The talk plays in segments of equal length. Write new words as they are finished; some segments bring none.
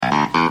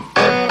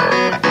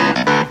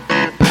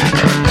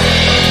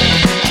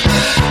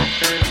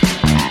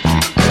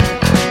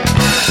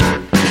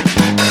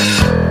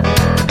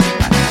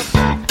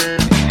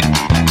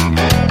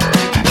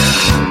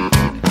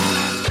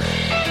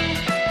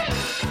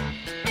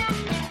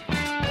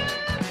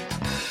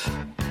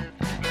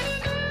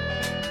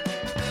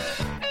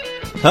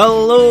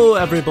Hello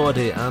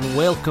everybody and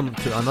welcome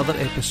to another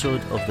episode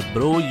of the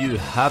Bro You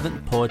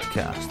Haven't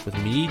podcast with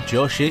me,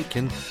 Josh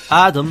Aitken,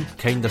 Adam,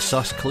 kinda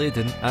sus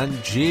Claydon, and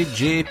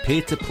JJ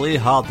Pay to Play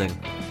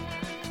Harding.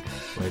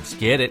 Let's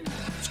get it.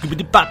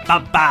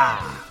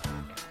 Scooby-Doo-Ba-Ba-Ba!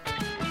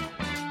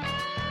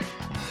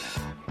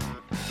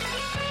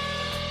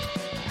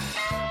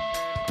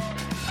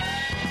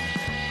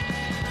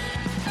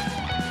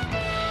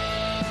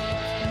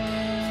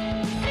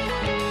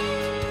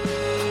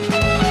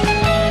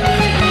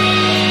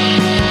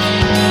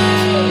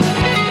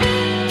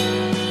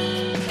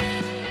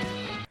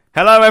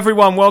 Hello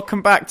everyone,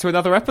 welcome back to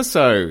another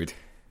episode.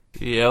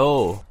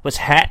 Yo, what's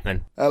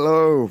happening?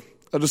 Hello.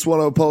 I just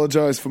want to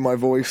apologise for my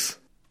voice.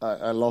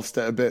 I lost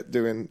it a bit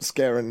doing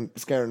scaring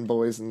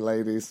boys and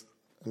ladies.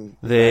 And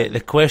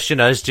The question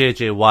is,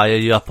 JJ, why are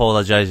you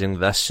apologising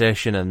this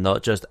session and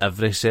not just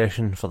every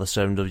session for the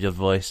sound of your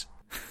voice?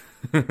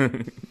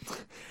 And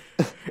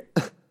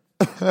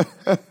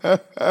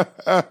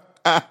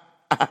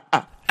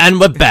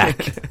we're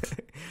back.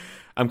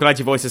 I'm glad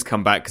your voice has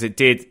come back because it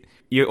did.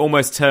 You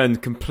almost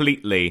turned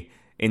completely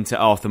into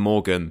Arthur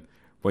Morgan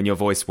when your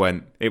voice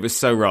went. It was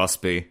so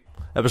raspy.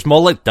 It was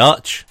more like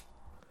Dutch.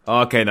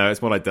 Oh, okay, no,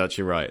 it's more like Dutch,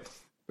 you're right.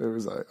 it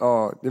was like,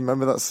 oh, you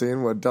remember that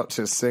scene where Dutch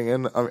is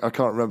singing? I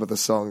can't remember the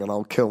song and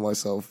I'll kill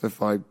myself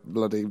if I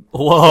bloody...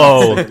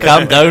 Whoa,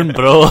 calm down,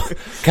 bro.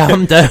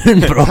 Calm down,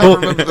 bro. I can't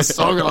remember the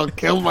song and I'll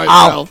kill I'll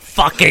myself.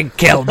 fucking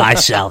kill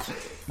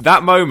myself.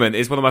 That moment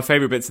is one of my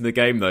favourite bits in the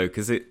game, though,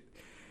 because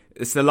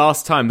it's the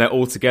last time they're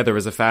all together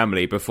as a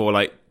family before,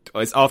 like,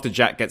 it's after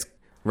Jack gets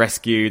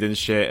rescued and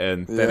shit,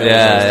 and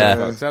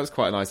Yeah. So that was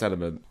quite a nice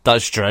element.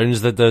 Dutch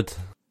drowns the dude.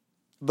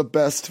 The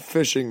best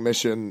fishing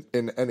mission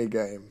in any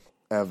game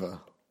ever.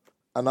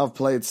 And I've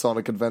played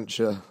Sonic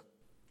Adventure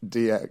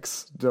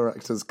DX,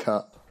 Director's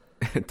Cut.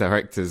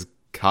 Director's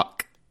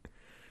cuck.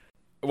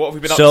 What have we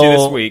been up to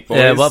this week, boys?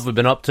 Yeah, what have we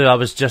been up to? I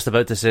was just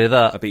about to say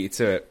that. I beat you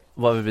to it.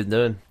 What have we been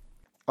doing?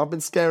 I've been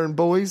scaring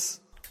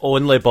boys.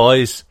 Only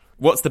boys.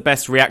 What's the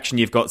best reaction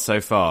you've got so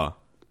far?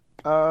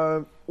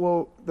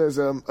 Well, there's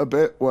a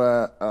bit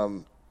where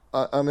I'm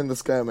in the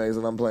scare maze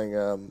and I'm playing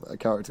a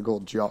character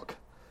called Jock.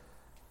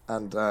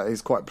 And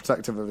he's quite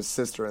protective of his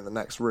sister in the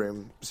next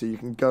room. So you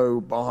can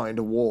go behind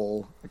a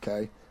wall,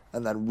 okay,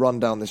 and then run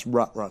down this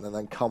rat run and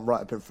then come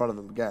right up in front of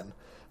them again.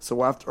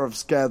 So after I've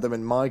scared them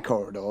in my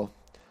corridor,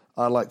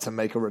 I like to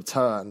make a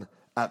return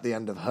at the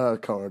end of her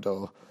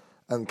corridor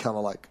and kind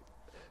of like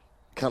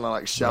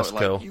shout That's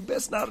like, cool. "You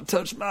best not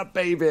touch my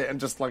baby," and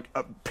just like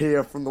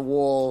appear from the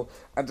wall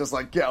and just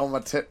like get on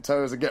my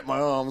tiptoes and get my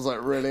arms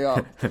like really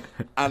up.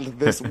 And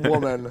this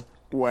woman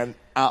went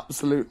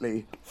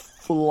absolutely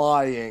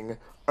flying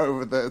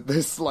over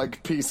this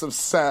like piece of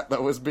set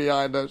that was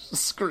behind her,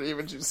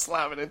 screaming, she's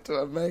slamming into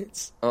her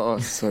mates. Oh,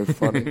 it's so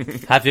funny.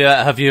 Have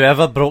you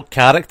ever broke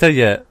character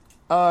yet?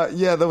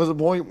 Yeah, there was a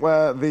point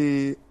where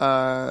the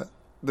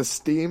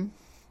steam,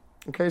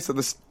 okay, so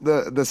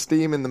the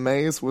steam in the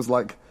maze was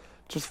like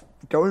just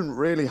going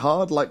really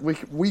hard, like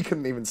we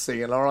couldn't even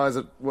see, and our eyes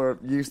were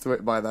used to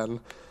it by then.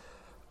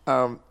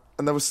 And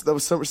there was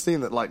so much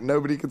steam that like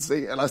nobody could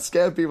see, and I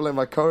scared people in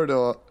my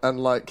corridor, and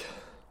like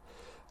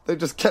they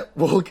just kept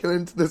walking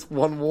into this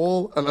one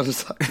wall, and I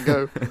just had to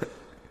go,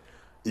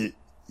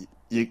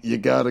 you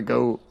gotta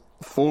go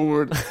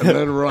forward and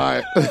then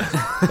right.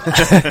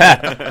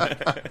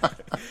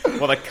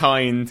 What a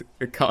kind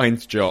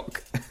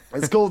Jock.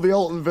 It's called the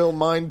Altonville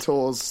Mine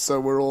Tours, so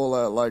we're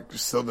all like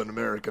Southern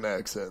American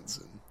accents.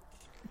 And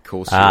Of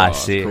course you I are.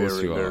 see. Of course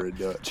very, you are. very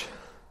Dutch.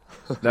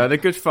 No, they're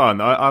good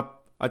fun. I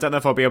don't know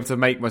if I'll be able to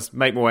make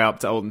my way up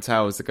to Alton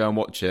Towers to go and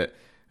watch it.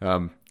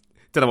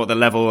 Don't know what the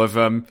level of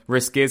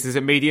risk is. Is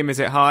it medium? Is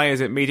it high? Is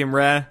it medium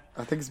rare?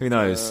 I think it's, Who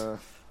knows? I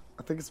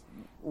think it's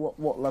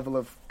what level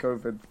of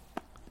COVID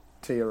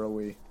tier are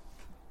we?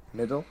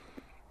 Middle?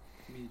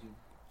 Medium.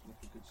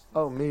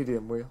 Oh,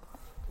 medium. We.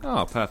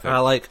 Oh, perfect. I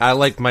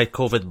like my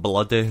COVID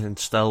bloody and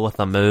still with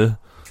a moo.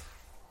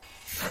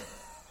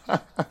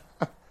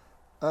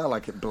 I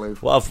like it blue.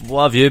 What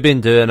have you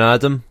been doing,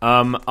 Adam?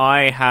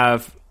 I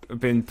have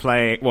been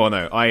playing. Well,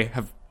 no, I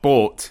have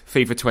bought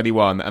FIFA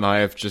 21, and I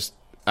have just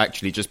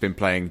been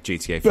playing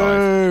GTA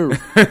 5.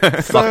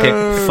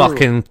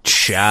 Fucking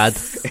Chad.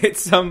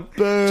 It's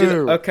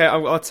okay.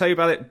 I'll tell you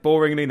about it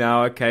boringly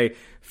now. Okay,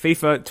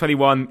 FIFA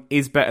 21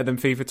 is better than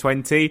FIFA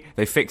 20.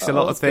 They fixed a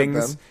lot of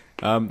things.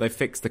 They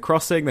fixed the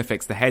crossing. They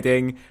fixed the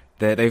heading.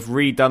 They've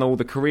redone all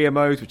the career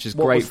modes, which is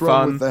great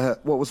fun.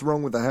 What was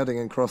wrong with the heading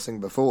and crossing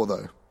before,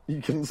 though?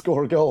 You couldn't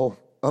score a goal.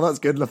 Oh, that's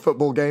good in a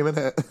football game,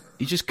 isn't it?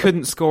 You just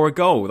couldn't score a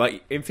goal.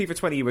 Like in FIFA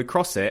 20, you would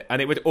cross it,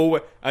 and it would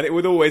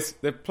always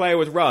the player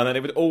would run, and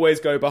it would always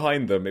go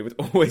behind them.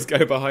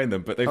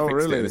 But they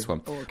fixed it in this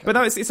one. Oh, okay. But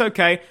no, it's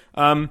okay.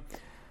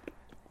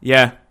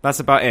 Yeah,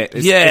 that's about it.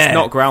 It's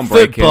not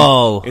groundbreaking.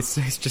 Football. It's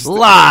just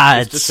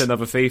Lads. It's just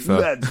another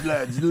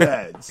FIFA.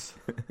 Lads.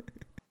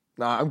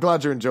 Nah, I'm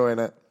glad you're enjoying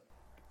it.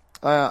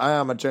 I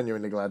am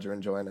genuinely glad you're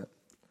enjoying it.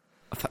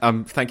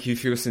 Thank you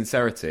for your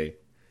sincerity.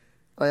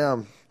 I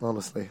am,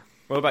 honestly.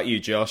 What about you,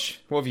 Josh?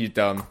 What have you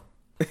done?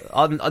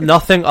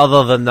 Nothing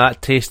other than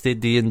that tasty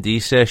D&D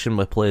session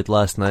we played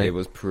last night. It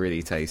was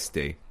pretty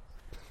tasty.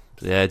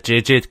 Yeah,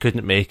 JJ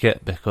couldn't make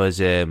it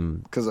because I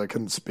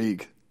couldn't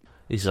speak.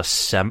 He's a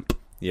simp.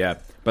 Yeah,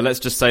 but let's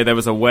just say there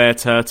was a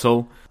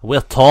were-turtle.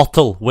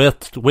 Were-turtle.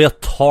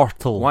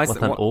 Were-turtle. Why is with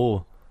that, an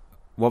O.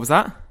 What was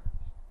that?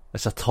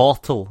 It's a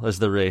turtle is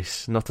the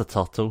race, not a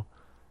turtle.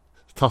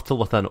 Turtle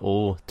with an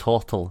O.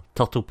 Turtle.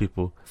 Turtle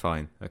people.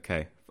 Fine,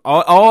 okay.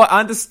 Oh, I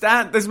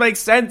understand. This makes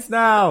sense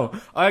now.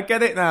 I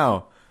get it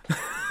now.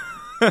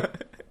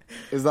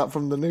 Is that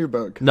from the new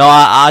book? No,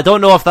 I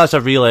don't know if that's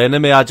a real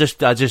enemy. I just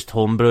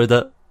homebrewed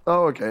it.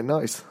 Oh, okay,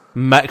 nice.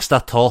 Mixed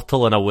a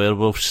turtle and a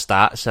werewolf's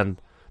stats in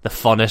the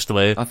funnest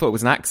way. I thought it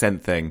was an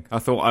accent thing. I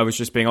thought I was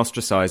just being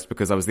ostracized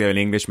because I was the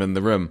only Englishman in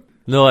the room.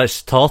 No,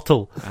 it's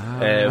turtle.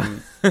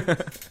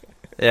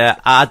 Yeah,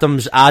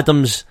 Adam's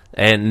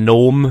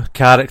gnome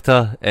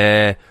character.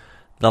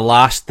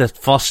 The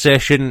first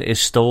session, he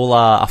stole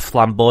a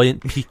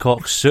flamboyant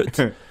peacock suit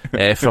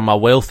from a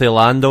wealthy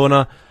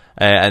landowner,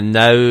 and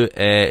now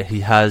he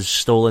has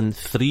stolen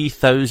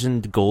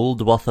 3,000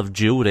 gold worth of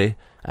jewellery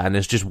and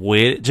is just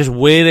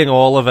wearing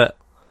all of it.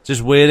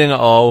 Just wearing it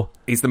all.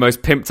 He's the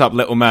most pimped up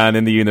little man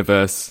in the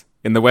universe,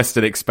 in the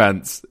Western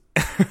Expanse.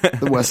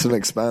 The Western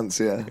Expanse,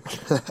 yeah.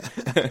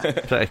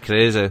 Pretty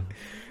crazy.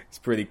 It's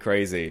pretty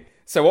crazy.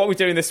 So what are we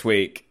doing this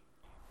week?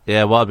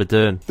 Yeah, what are we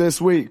doing? This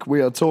week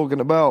we are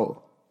talking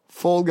about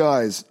Fall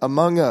Guys,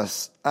 Among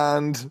Us,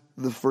 and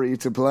the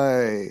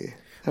free-to-play.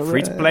 Hooray.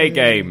 Free-to-play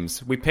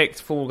games. We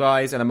picked Fall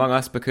Guys and Among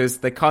Us because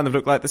they kind of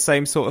look like the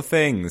same sort of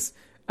things.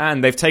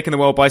 And they've taken the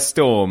world by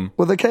storm.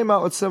 Well, they came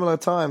out at similar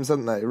times,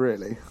 didn't they,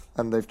 really?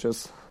 And they've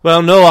just...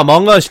 Well, no,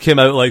 Among Us came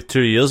out like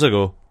 2 years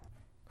ago.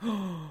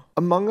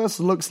 Among Us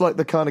looks like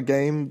the kind of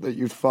game that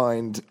you'd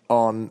find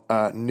on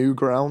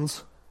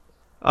Newgrounds.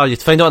 Oh,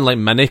 you'd find it on like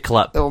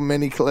Miniclip. Oh,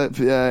 Miniclip,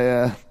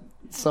 yeah.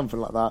 Something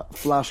like that.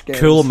 Flash games.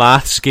 Cool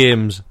maths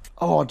games.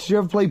 Oh, did you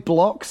ever play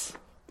Blocks?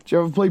 Did you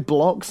ever play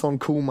Blocks on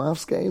Cool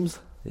Maths games?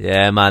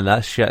 Yeah, man,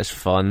 that shit's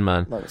fun,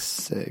 man. That was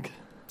sick.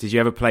 Did you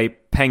ever play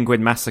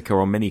Penguin Massacre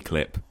on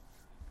Miniclip?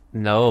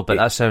 No, but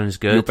that sounds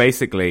good.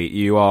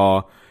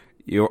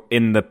 You're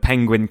in the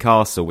Penguin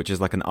Castle, which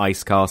is like an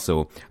ice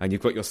castle, and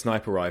you've got your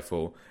sniper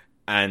rifle,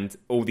 and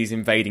all these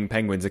invading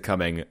penguins are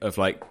coming of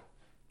like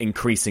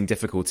increasing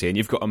difficulty, and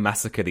you've got to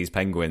massacre these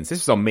penguins.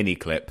 This was on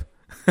Miniclip.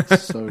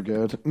 So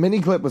good.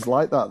 Miniclip was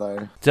like that, though.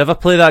 Did you ever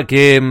play that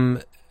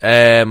game?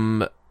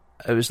 It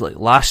was like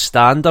Last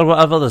Stand or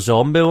whatever, the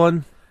zombie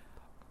one.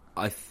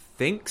 I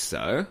think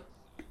so.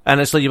 And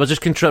it's like you were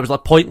just it was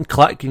like point and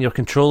click, and you're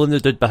controlling the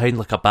dude behind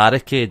like a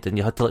barricade, and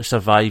you had to like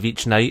survive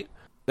each night.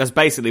 That's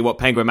basically what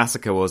Penguin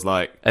Massacre was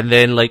like. And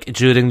then like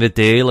during the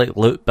day, like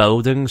loot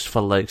buildings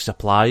for like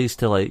supplies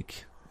to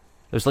like.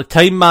 It was like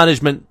time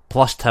management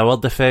plus tower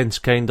defense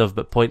kind of,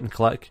 but point and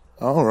click.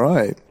 All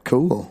right,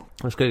 cool.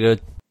 That's quite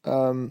good.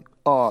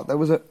 There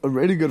was a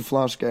really good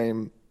Flash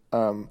game,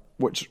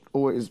 which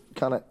always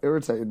kind of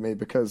irritated me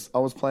because I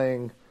was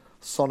playing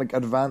Sonic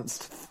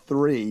Advanced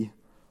 3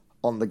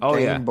 on the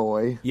Game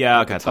Boy.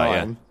 Yeah, at the okay,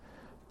 time.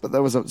 But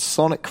there was a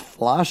Sonic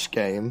Flash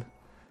game,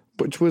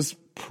 which was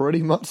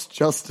pretty much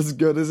just as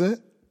good as it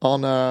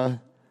on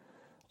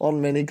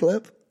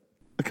Miniclip.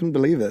 I couldn't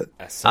believe it.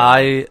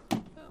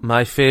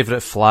 My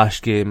favourite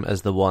Flash game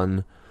is the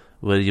one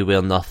where you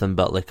wear nothing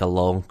but like a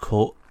long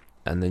coat,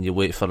 and then you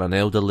wait for an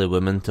elderly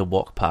woman to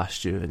walk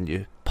past you, and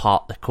you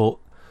part the coat.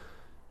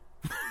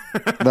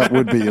 That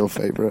would be your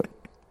favourite.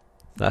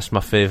 That's my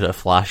favourite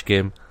Flash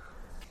game.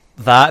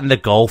 That and the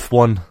golf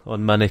one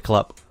on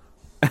Miniclip.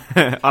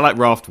 I like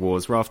Raft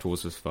Wars. Raft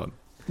Wars was fun.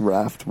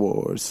 Raft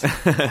Wars.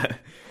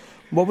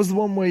 What was the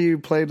one where you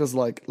played as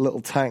like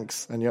little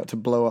tanks and you had to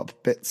blow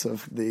up bits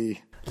of the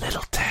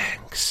little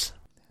tanks,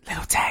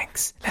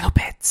 little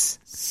bits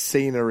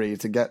scenery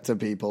to get to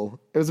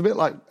people? It was a bit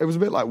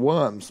like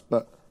Worms,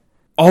 but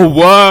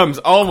Worms!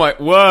 Oh my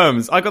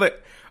Worms! I got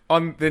it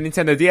on the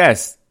Nintendo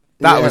DS.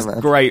 That was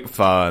great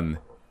fun.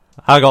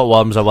 I got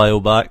Worms a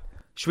while back.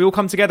 Should we all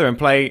come together and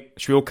play?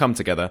 Should we all come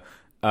together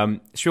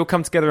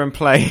and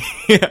play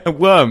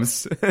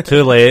Worms?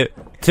 Too late.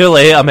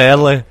 I'm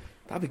early.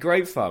 That'd be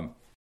great fun.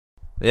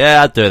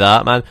 Yeah, I'd do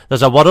that, man.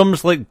 There's a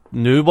Worms, like,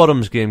 new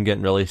Worms game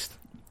getting released.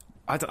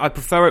 I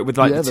prefer it with,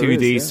 like, the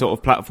 2D sort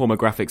of platformer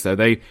graphics, though.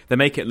 They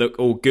make it look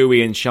all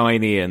gooey and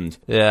shiny and...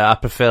 Yeah, I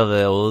prefer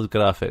the old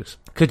graphics.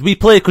 Could we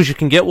play, because you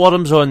can get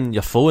Worms on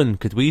your phone,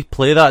 could we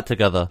play that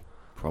together?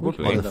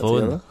 Probably. On the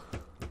phone.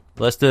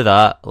 Let's do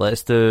that.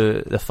 Let's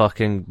do the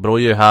fucking Bro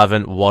You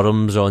Haven't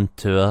Worms on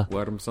Tour.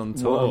 Worms on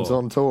tour. Worms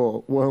on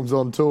tour. Worms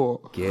on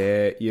tour.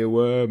 Get your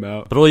worm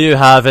out. Bro You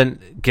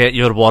Haven't, get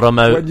your worm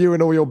out. When you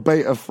and all your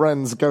beta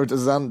friends go to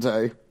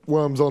Zante,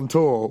 Worms on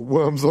tour.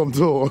 Worms on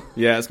tour.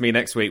 Yeah, it's me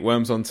next week.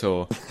 Worms on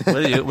tour.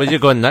 Where are you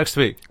going next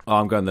week? Oh,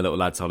 I'm going the little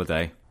lads'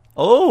 holiday.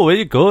 Oh, where are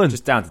you going?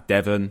 Just down to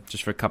Devon,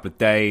 just for a couple of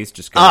days.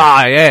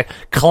 Yeah.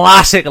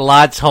 Classic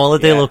lads'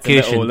 holiday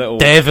location. Little...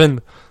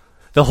 Devon.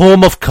 The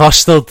home of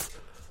custard.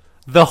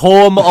 The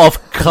home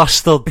of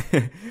custard.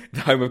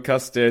 The home of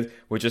custard.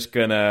 We're just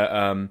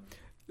gonna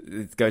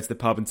go to the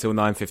pub until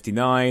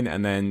 9:59,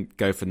 and then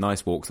go for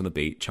nice walks on the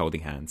beach,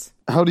 holding hands.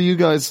 How do you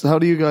guys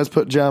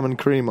put jam and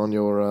cream on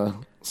your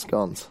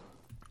scones?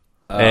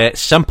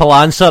 Simple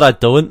answer, I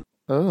don't.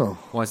 Oh,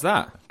 why's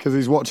that? Because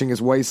he's watching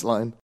his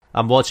waistline.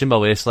 I'm watching my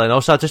waistline.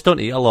 Also, I just don't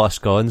eat a lot of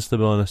scones, to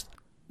be honest.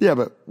 Yeah,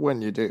 but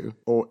when you do,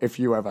 or if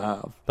you ever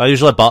have, I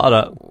usually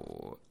butter it.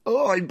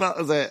 Oh, he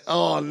butters it.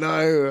 Oh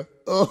no.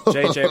 Oh,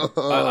 JJ,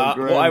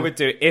 what I would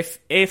do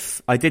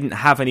if I didn't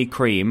have any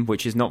cream,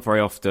 which is not very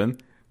often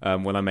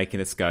when I'm making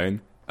a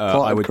scone.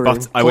 I would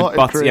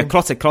butter. Yeah,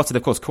 clotted,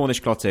 of course, Cornish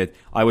clotted.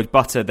 I would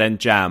butter then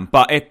jam.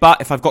 But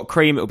if I've got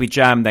cream, it'll be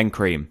jam then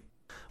cream.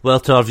 Well,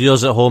 to our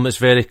viewers at home, it's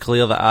very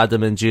clear that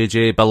Adam and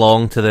JJ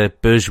belong to the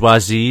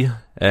bourgeoisie,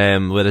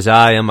 whereas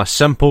I am a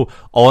simple,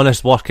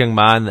 honest working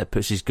man that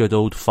puts his good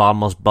old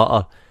farmer's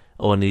butter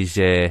on his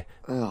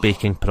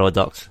baking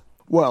products.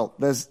 Well,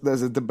 there's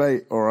a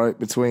debate, all right,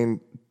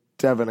 between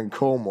Devon and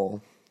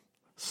Cornwall.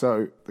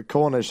 So the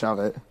Cornish have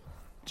it,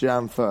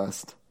 jam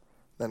first,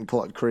 then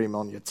clotted cream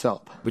on your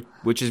top.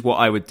 Which is what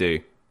I would do.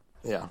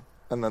 Yeah,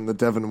 and then the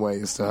Devon way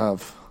is to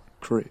have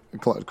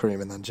clotted cream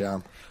and then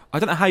jam. I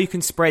don't know how you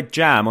can spread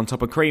jam on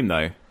top of cream,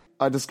 though.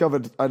 I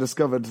discovered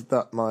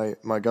that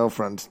my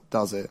girlfriend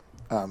does it.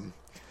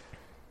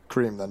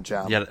 Cream then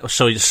jam. Yeah,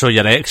 so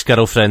your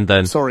ex-girlfriend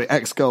then? Sorry,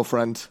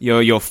 ex-girlfriend.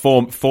 You're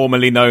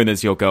formerly known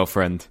as your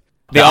girlfriend.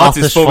 The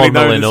artist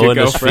formerly known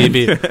as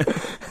Phoebe.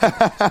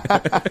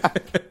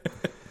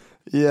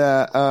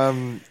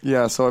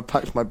 Yeah, so I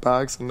packed my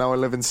bags and now I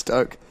live in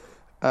Stoke.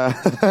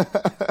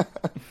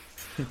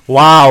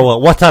 Wow,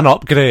 what an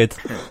upgrade.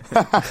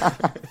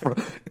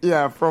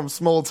 Yeah, from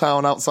small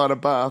town outside of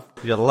Bath.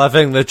 You're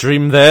living the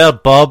dream there,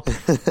 Bob.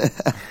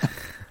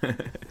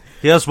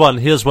 Here's one.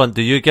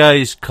 Do you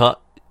guys cut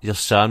your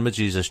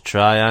sandwiches as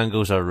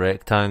triangles or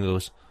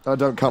rectangles? I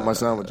don't cut my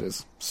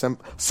sandwiches.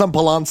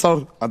 Simple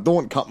answer, I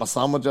don't cut my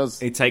sandwiches.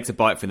 He takes a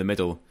bite from the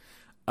middle.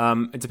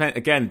 It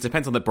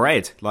depends on the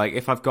bread. Like,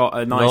 if I've got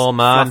a nice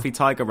fluffy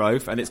tiger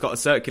loaf and it's got a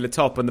circular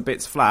top and the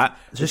bit's flat...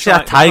 Just say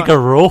a tiger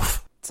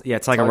loaf? Yeah,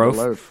 tiger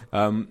loaf.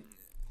 And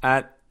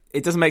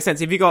it doesn't make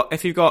sense. If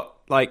you've got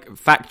like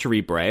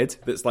factory bread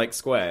that's like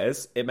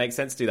squares, it makes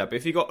sense to do that. But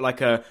if you've got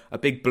like a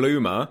big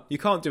bloomer, you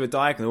can't do a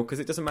diagonal because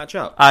it doesn't match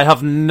up. I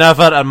have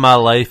never in my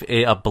life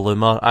ate a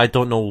bloomer. I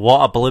don't know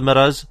what a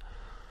bloomer is.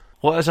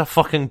 What is a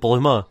fucking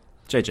bloomer?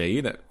 JJ,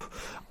 you know.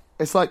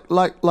 It's like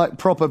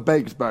proper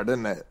baked bread,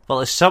 isn't it?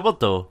 Well, it's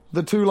sourdough.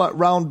 The two like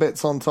round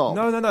bits on top.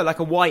 No, like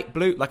a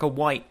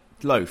white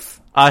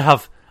loaf. I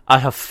have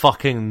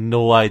fucking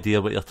no idea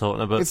what you're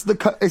talking about. It's the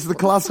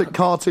classic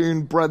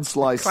cartoon bread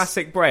slice.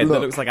 Classic bread that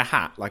looks like a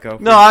hat, like a.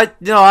 No,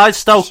 I'd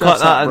still cut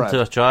that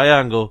into a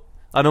triangle.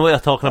 I know what you're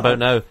talking about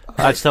now.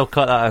 I'd still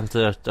cut that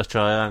into a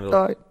triangle.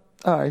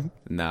 All right.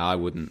 No, I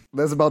wouldn't.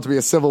 There's about to be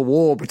a civil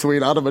war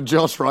between Adam and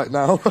Josh right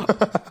now.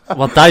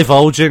 We're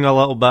divulging a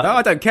little bit. No,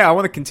 I don't care. I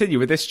want to continue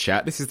with this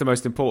chat. This is the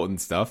most important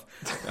stuff.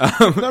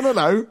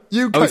 No.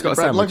 You cut your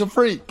bread like a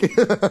freak.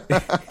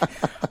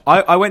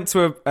 I went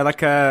to a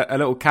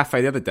little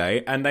cafe the other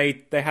day, and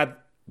they had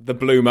the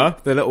bloomer,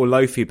 the little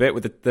loafy bit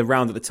with the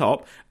round at the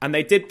top, and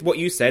they did what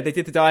you said. They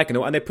did the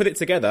diagonal, and they put it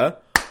together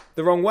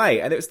the wrong way,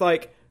 and it was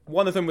like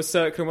one of them was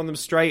circular, one of them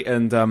straight,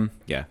 and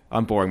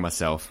I'm boring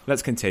myself.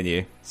 Let's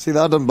continue. See,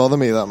 that doesn't bother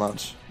me that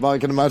much, but I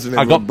can imagine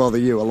it would bother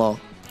you a lot.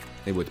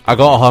 It would. I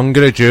got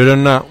hungry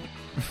during that.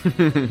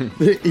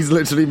 He's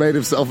literally made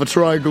himself a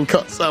triangle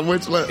cut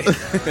sandwich.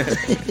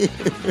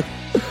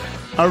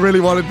 I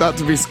really wanted that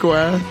to be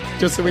square,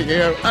 just so we can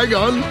go, hang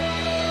on.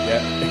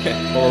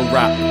 Yeah, or a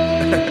wrap.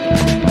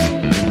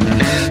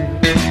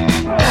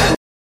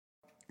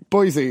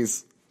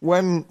 Boysies,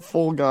 when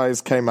Fall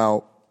Guys came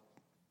out,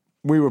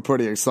 we were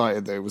pretty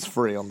excited that it was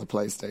free on the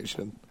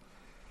PlayStation.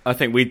 I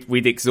think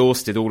we'd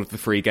exhausted all of the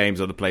free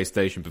games on the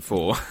PlayStation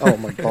before. Oh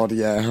my god,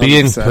 yeah. 100%.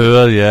 Being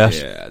poor,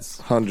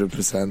 yes.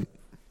 100%.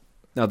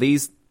 Now,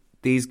 these,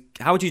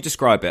 how would you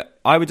describe it?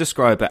 I would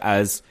describe it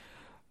as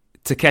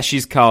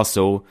Takeshi's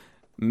Castle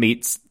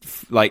meets,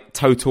 like,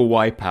 Total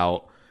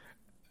Wipeout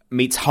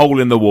meets Hole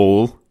in the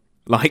Wall.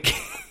 Like...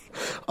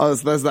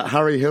 there's that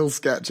Harry Hill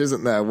sketch,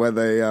 isn't there, where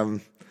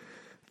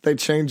they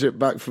change it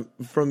back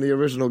from the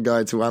original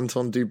guy to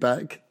Anton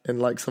Dubek in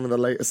like some of the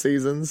later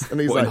seasons, and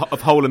he's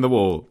of Hole in the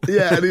Wall.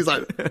 Yeah, and he's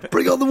like,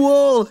 "Bring on the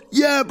wall,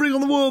 yeah, bring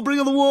on the wall, bring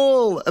on the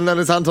wall," and then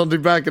it's Anton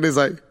Dubek, and he's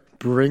like,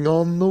 "Bring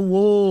on the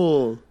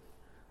wall,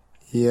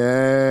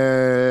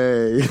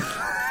 yay!"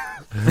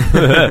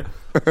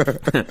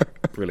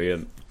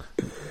 Brilliant.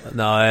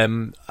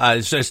 No,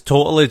 it's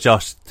totally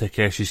just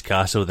Takeshi's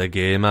Castle, the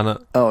game,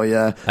 innit? Oh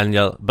yeah, and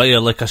you're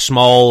like a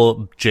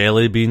small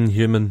jelly bean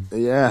human.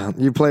 Yeah,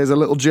 you play as a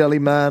little jelly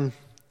man,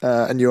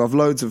 and you have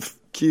loads of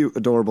cute,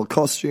 adorable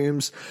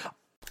costumes.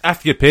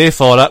 If you pay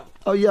for it.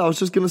 Oh yeah, I was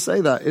just going to say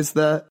that. Is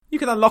there? You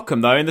can unlock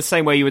them though in the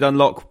same way you would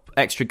unlock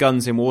extra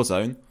guns in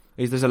Warzone.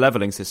 There's a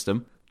leveling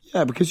system.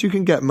 Yeah, because you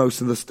can get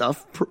most of the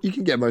stuff. You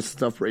can get most of the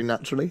stuff pretty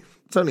naturally.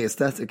 It's only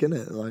aesthetic, isn't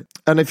it? Like,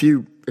 and if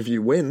you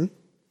win,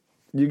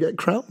 you get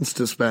crowns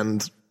to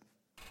spend.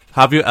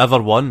 Have you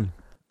ever won?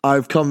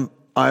 I've come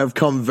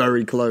come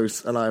very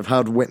close, and I have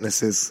had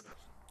witnesses.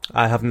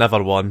 I have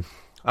never won.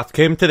 I've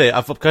come to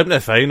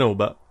the final,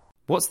 but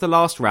what's the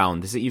last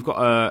round? Is it you've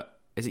got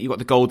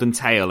the golden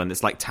tail and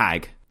it's like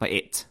tag, like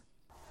it?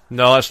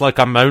 No, it's like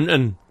a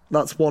mountain.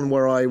 That's one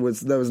where there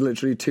was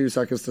literally 2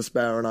 seconds to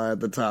spare, and I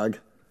had the tag,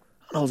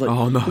 and I was like,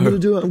 "Oh no, I'm gonna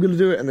do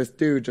it," and this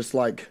dude just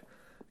like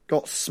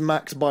got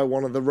smacked by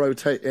one of the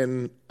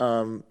rotating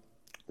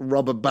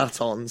rubber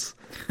batons,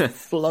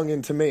 flung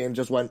into me, and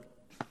just went,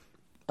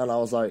 and I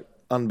was like,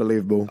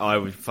 unbelievable. I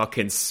would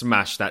fucking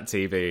smash that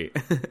TV.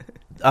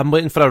 I'm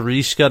waiting for a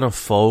reskin of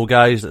Fall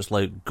Guys that's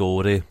like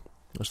gory.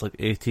 It's like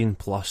 18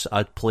 plus.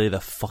 I'd play the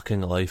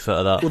fucking life out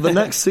of that. Well, the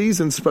next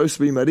season's supposed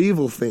to be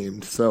medieval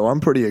themed, so I'm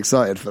pretty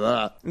excited for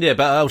that. Yeah,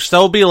 but it'll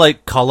still be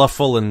like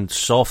colourful and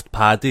soft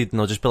padded, and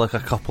there'll just be like a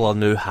couple of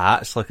new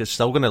hats. Like, it's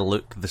still going to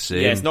look the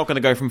same. Yeah, it's not going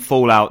to go from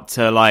Fallout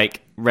to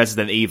like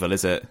Resident Evil,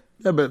 is it?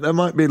 Yeah, but it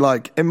might be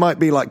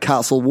like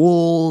castle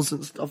walls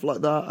and stuff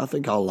like that. I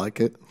think I'll like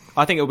it.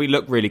 I think it'll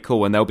look really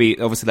cool, and they'll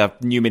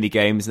have new mini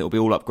games, and it'll be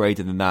all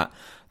upgraded and that.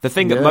 The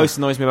thing that most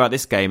annoys me about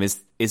this game is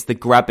the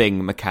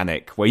grabbing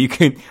mechanic,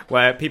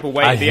 where people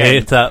wait at the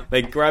end,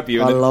 they grab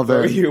you and then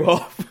throw you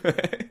off.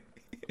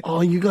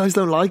 Oh, you guys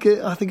don't like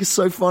it? I think it's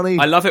so funny.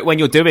 I love it when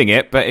you're doing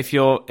it, but if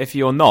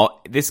you're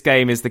not, this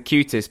game is the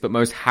cutest but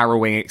most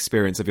harrowing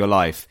experience of your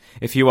life.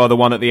 If you are the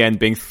one at the end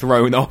being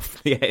thrown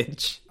off the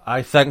edge.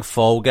 I think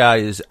Fall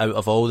Guys, out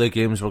of all the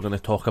games we're going to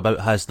talk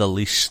about, has the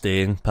least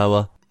staying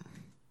power.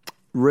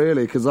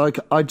 Really? Because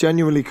I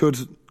genuinely could...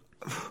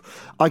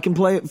 I can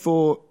play it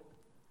for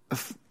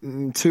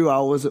 2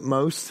 hours at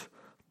most,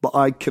 but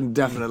I can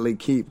definitely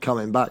keep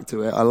coming back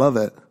to it. I love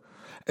it.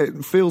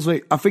 It feels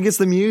like... I think it's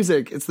the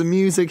music. It's the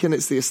music and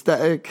it's the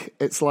aesthetic.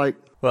 It's like...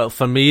 Well,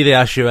 for me, the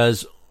issue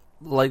is,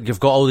 like, you've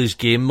got all these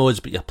game modes,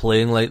 but you're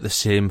playing, like, the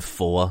same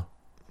 4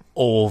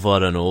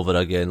 over and over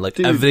again. Like,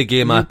 dude, every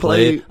game I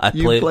play...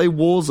 You play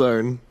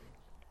Warzone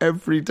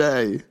every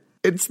day.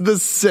 It's the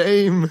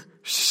same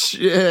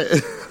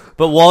shit.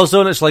 But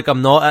Warzone, it's like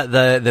I'm not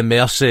at the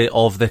mercy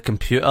of the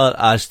computer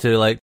as to,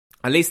 like...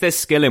 At least there's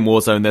skill in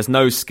Warzone. There's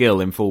no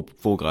skill in Fall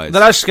Guys.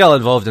 There is skill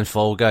involved in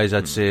Fall Guys,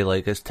 I'd say.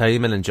 Like, it's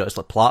timing and just,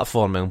 like,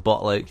 platforming.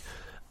 But, like,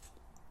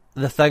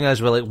 the thing is,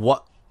 we're like,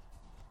 what...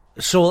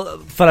 So,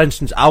 for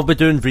instance, I'll be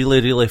doing really,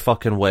 really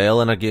fucking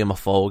well in a game of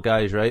Fall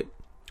Guys, right?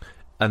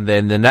 And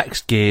then the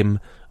next game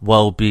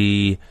will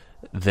be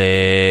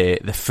the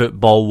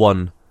football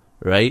one,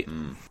 right?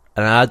 And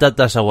I did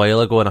this a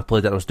while ago, and I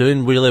played it. I was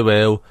doing really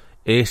well,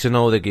 acing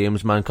all the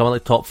games, man, coming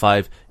like top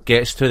 5,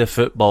 gets to the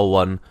football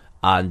one,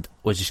 and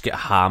we just get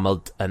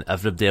hammered, and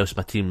everybody else in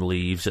my team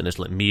leaves, and it's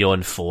like me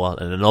on 4,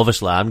 and then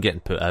obviously I'm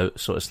getting put out,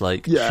 so it's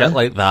like, shit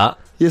like that.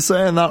 You're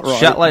saying that right.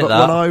 Shit like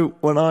that.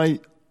 When I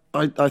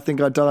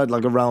think I died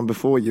like a round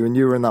before you, and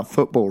you were in that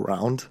football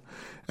round,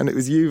 and it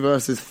was you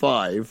versus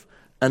 5,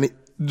 and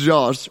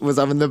Josh was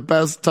having the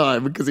best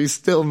time because he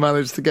still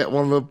managed to get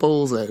one of the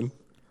balls in.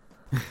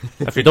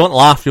 If you don't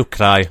laugh, you'll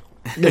cry.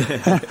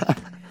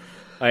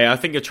 I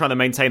think you're trying to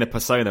maintain a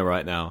persona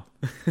right now.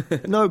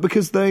 No,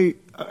 because they...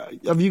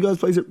 have you guys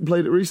played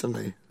it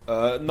recently?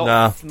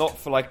 Not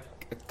for like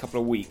a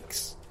couple of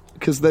weeks.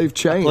 Because they've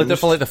changed. I played it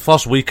for like the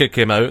first week it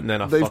came out, and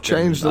then they've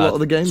changed a lot of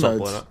the game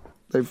modes.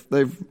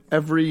 They've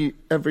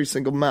every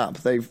single map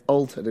they've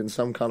altered in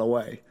some kind of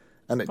way,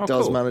 and it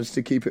does manage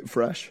to keep it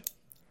fresh.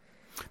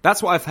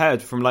 That's what I've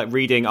heard from like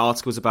reading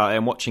articles about it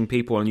and watching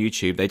people on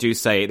YouTube. They do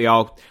say they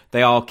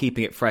are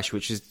keeping it fresh,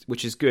 which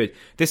is good.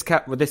 This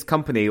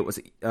company, it was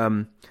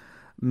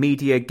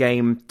Media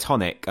Game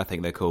Tonic, I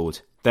think they're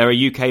called. They're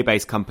a UK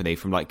based company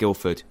from like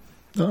Guildford.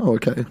 Oh,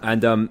 okay.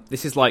 And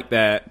this is like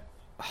their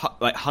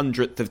like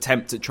 100th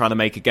attempt at trying to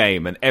make a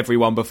game, and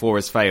everyone before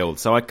has failed.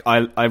 So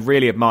I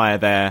really admire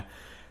their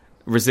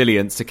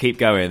resilience to keep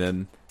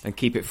going and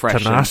keep it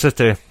fresh.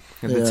 Tenacity.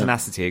 The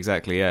tenacity,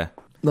 exactly. Yeah.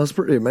 That's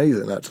pretty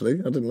amazing, actually.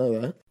 I didn't know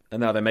that.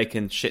 And now they're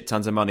making shit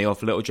tons of money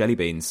off little jelly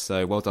beans,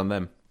 so well done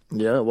them.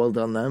 Yeah, well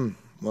done them.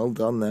 Well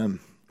done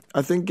them.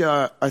 I think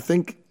the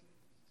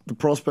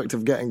prospect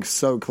of getting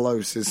so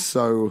close is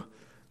so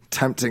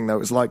tempting, though.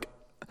 It's like,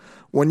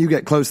 when you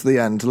get close to the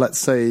end, let's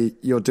say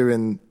you're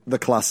doing the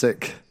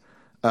classic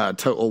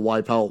total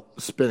wipeout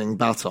spinning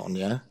baton,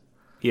 yeah?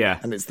 Yeah.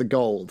 And it's the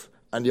gold,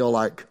 and you're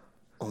like,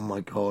 oh my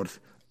god.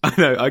 I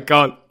know, I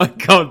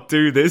can't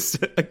do this.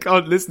 I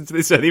can't listen to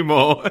this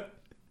anymore.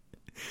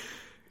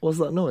 What's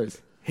that noise?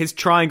 His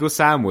triangle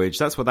sandwich.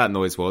 That's what that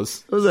noise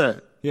was. Was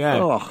it? Yeah.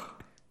 Oh.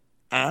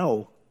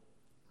 Ow.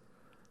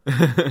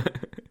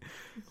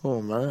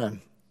 Oh,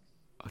 man.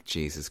 Oh,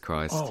 Jesus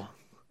Christ. Oh.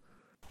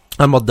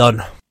 And we're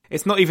done.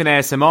 It's not even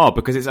ASMR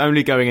because it's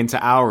only going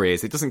into our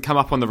ears. It doesn't come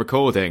up on the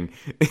recording.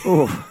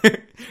 Oh.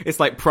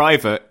 It's like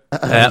private.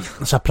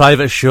 It's a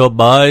private show,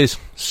 boys.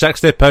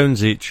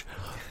 £60 each.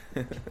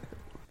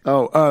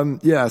 Oh,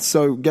 yeah,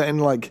 so getting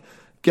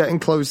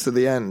close to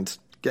the end,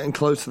 getting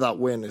close to that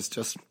win is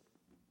just,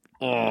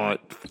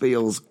 it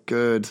feels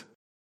good.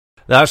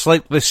 That's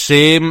like the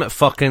same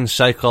fucking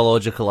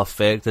psychological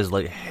effect as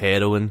like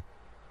heroin.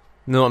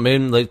 You know what I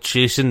mean? Like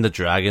chasing the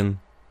dragon.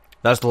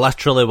 That's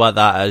literally what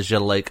that is.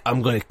 You're like,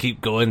 I'm going to keep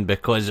going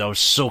because I was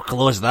so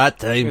close that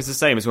time. It's the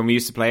same as when we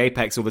used to play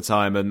Apex all the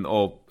time,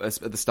 or at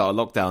the start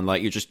of lockdown,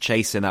 like you're just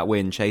chasing that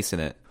win, chasing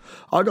it.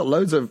 I got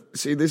loads of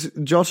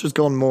Josh has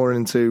gone more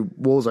into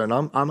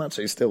Warzone. I'm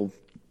actually still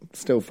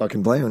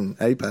fucking playing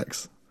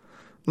Apex.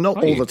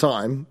 Not all the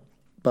time,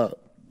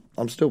 but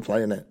I'm still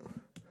playing it.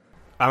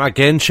 I'm a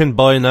Genshin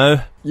boy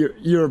now.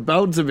 You're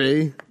about to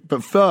be,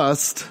 but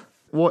first,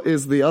 what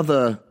is the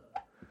other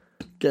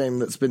game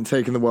that's been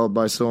taking the world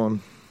by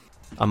storm?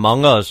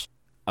 Among Us.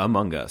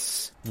 Among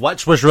Us.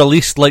 Which was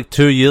released like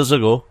 2 years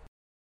ago.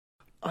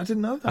 I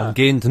didn't know that. And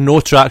gained no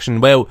traction.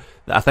 Well,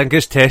 I think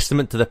it's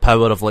testament to the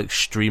power of like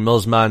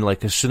streamers, man.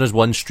 Like as soon as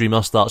one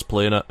streamer starts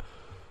playing it,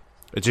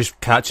 it just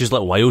catches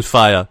like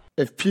wildfire.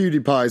 If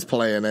PewDiePie's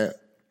playing it,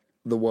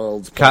 the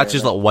world's playing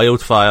catches like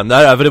wildfire.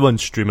 Now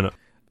everyone's streaming it.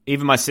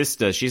 Even my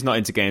sister, she's not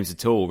into games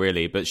at all,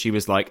 really, but she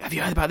was like, have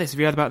you heard about this? Have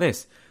you heard about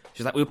this?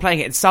 She's like, we were playing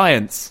it in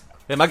science.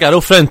 Yeah, my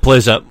girlfriend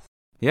plays it.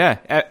 Yeah,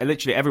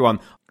 literally everyone.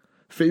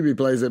 Phoebe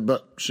plays it,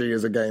 but she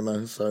is a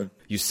gamer, so...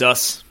 You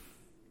sus.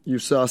 You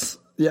sus.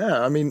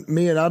 Yeah, I mean,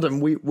 me and Adam,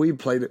 we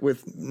played it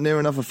with near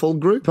enough a full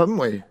group, haven't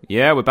we?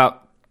 Yeah, we're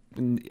about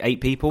 8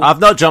 people.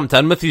 I've not jumped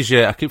in with you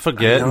yet. I keep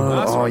forgetting.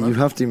 Oh, you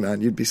have to, man.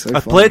 You'd be so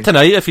I've played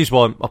tonight if he's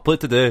want. I'll play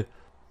today.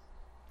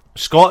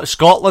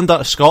 Scotland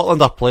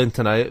are playing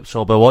tonight, so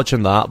I'll be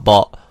watching that,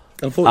 but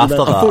I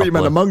thought you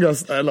meant Among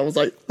Us then. I was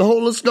like, the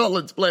whole of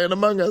Scotland's playing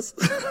Among Us.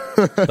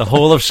 The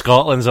whole of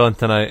Scotland's on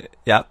tonight.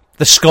 Yeah.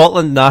 The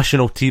Scotland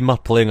national team are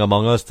playing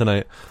Among Us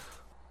tonight.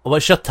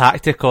 What's your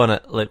tactic on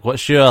it? Like,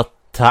 what's your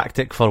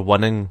tactic for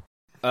winning?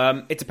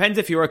 It depends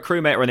if you're a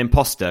crewmate or an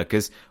imposter,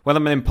 because when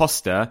I'm an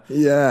imposter,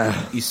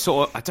 you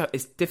sort of,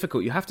 it's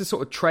difficult. You have to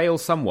sort of trail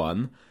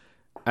someone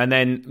and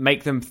then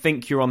make them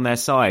think you're on their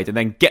side, and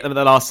then get them at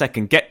the last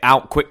second, get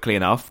out quickly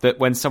enough that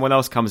when someone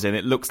else comes in,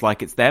 it looks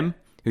like it's them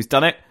who's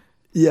done it.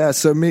 Yeah,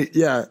 so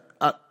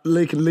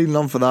leading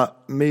on for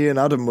that, me and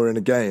Adam were in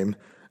a game,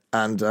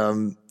 and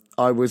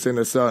I was in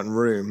a certain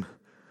room,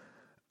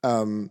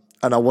 and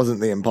I wasn't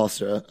the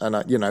imposter, and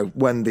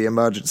when the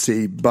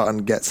emergency button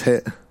gets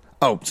hit...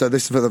 Oh, so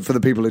this is for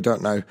the people who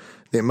don't know.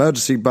 The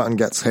emergency button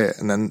gets hit,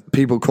 and then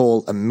people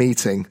call a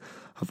meeting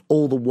of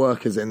all the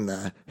workers in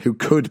there who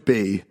could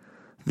be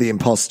the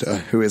imposter,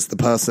 who is the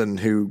person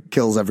who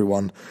kills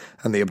everyone,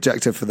 and the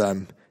objective for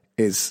them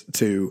is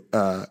to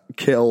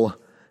kill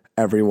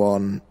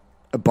everyone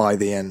by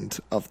the end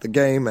of the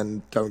game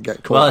and don't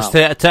get caught out.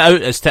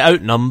 Well, it's to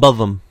outnumber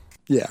them.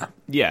 Yeah.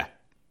 Yeah.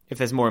 If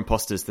there's more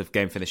imposters, the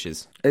game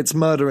finishes. It's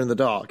murder in the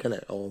dark, isn't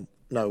it? Or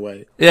no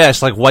way. Yeah,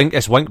 it's like Wink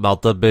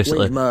murder,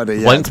 basically. Wink murder,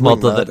 yeah.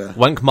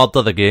 Wink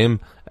murder the game.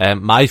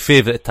 My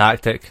favourite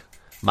tactic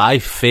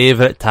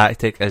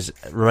is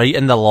right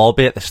in the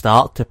lobby at the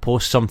start to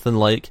post something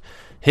like,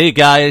 "Hey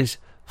guys,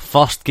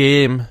 first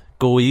game,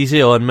 go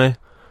easy on me."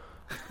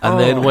 And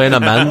then when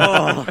I'm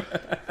in,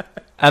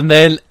 and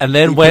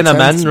then when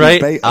I'm in,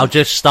 right, I'll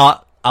just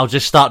start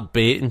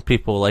baiting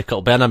people. Like,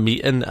 it'll be in a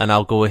meeting and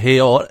I'll go,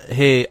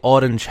 hey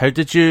Orange, how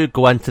did you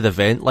go into the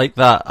vent like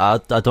that? I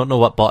don't know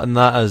what button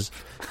that is.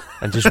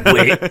 And just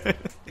wait.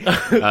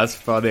 That's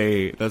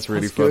funny. That's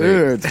really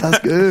funny. That's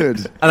good.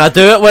 And I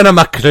do it when I'm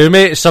a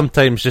crewmate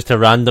sometimes, just to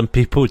random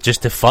people,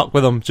 just to fuck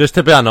with them, just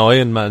to be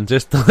annoying, man.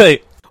 Just to,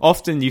 like...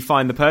 Often you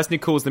find the person who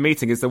calls the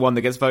meeting is the one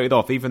that gets voted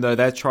off, even though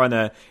they're trying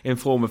to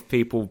inform of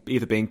people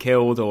either being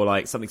killed or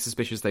like something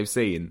suspicious they've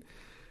seen.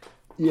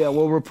 Yeah,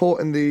 well,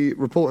 reporting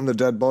the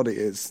dead body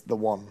is the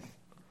one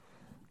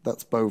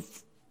that's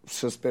both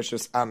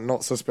suspicious and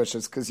not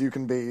suspicious, because you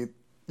can be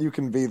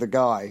the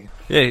guy.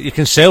 Yeah, you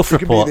can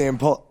self-report. You can be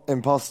the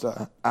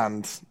imposter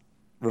and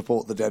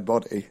report the dead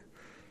body,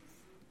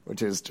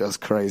 which is just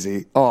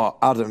crazy. Oh,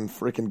 Adam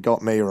freaking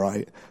got me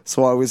right.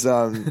 So I was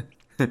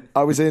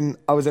I was in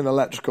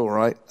electrical,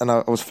 right, and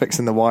I was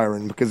fixing the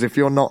wiring, because if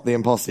you're not the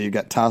imposter, you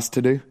get tasks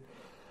to do.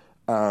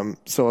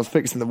 So I was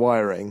fixing the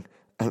wiring,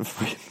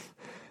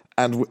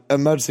 and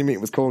emergency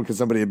meeting was called because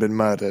somebody had been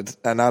murdered,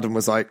 and Adam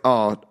was like,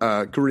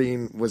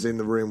 Green was in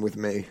the room with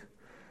me.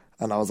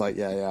 And I was like,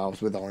 yeah, I was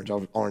with Orange.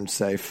 Orange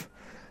safe,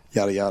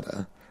 yada,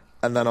 yada.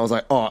 And then I was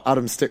like,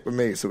 Adam, stick with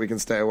me so we can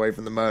stay away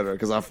from the murderer,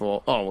 because I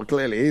thought, well,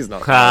 clearly he's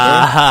not.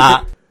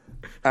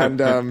 And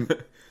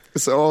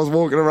so I was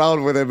walking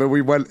around with him, and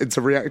we went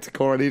into reactor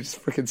core, and he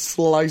just freaking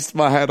sliced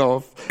my head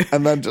off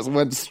and then just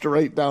went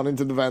straight down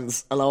into the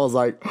vents. And I was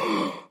like,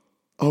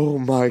 oh,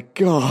 my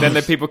God. Then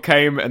the people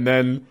came, and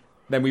then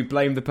we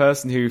blamed the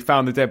person who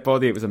found the dead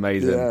body. It was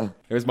amazing. Yeah.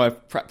 It was my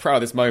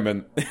proudest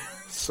moment.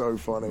 So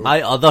funny.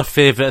 My other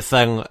favourite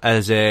thing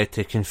is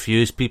to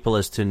confuse people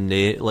is to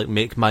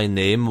make my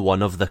name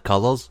one of the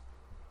colours.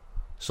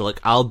 So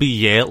like I'll be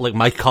yellow, like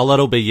my colour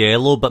will be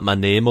yellow, but my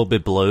name will be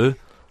blue.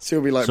 So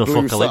you'll be like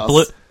blue sus.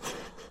 Like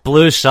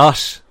blue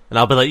sus, and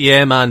I'll be like,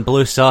 yeah, man,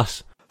 blue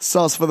sus.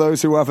 Sus, for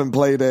those who haven't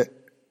played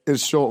it,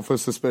 is short for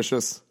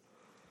suspicious.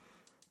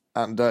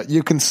 And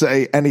you can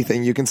say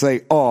anything. You can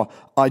say,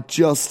 I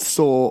just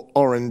saw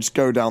Orange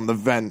go down the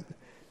vent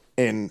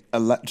in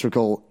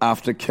electrical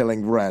after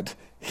killing Red.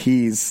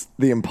 He's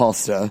the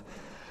imposter.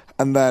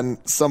 and then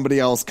somebody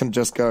else can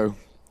just go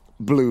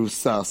blue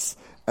sus,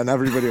 and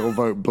everybody will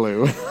vote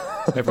blue.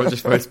 Everyone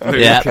just votes blue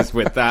because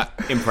we're that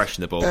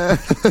impressionable.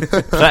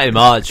 Pretty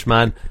much,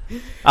 man.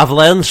 I've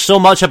learned so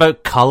much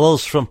about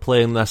colours from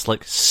playing this,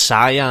 like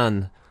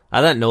cyan.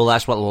 I didn't know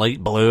that's what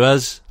light blue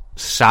is.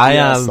 Cyan.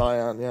 Yeah,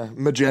 cyan, yeah.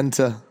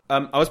 Magenta.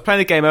 I was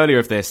playing a game earlier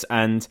of this,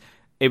 and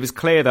it was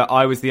clear that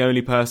I was the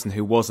only person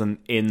who wasn't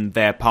in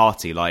their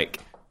party. Like,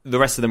 the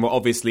rest of them were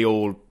obviously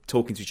all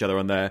talking to each other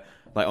on their,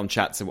 like, on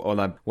chats or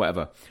on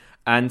whatever.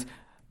 And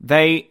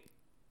they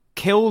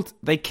killed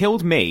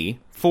me.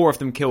 4 of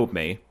them killed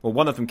me, or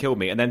 1 of them killed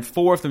me, and then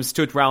 4 of them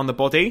stood round the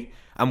body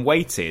and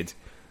waited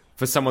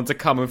for someone to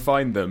come and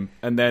find them,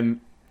 and then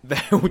they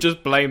will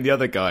just blame the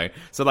other guy.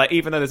 So, like,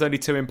 even though there's only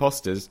 2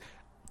 imposters,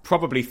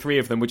 probably 3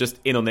 of them were just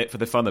in on it for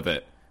the fun of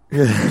it.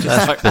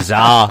 That's like,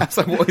 bizarre. That's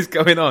like, what is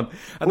going on?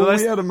 And well,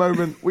 we had a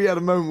moment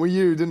with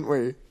you, didn't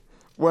we?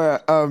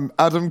 Where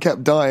Adam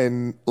kept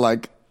dying,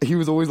 like, he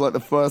was always, like, the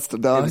first to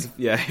die.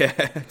 Yeah.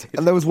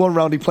 And there was one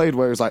round he played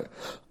where he was like,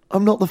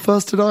 I'm not the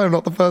first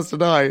to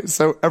die.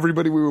 So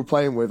everybody we were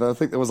playing with, I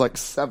think there was like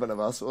 7 of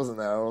us, wasn't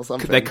there, or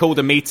something? They called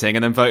a meeting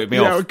and then voted me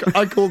off. Yeah,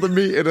 I called a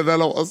meeting and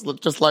then I was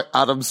just like,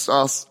 Adam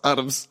sus,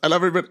 Adam's, and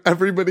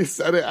everybody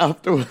said it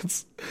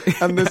afterwards.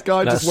 And this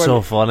guy That's just went,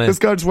 so funny. This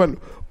guy just went,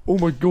 oh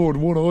my God,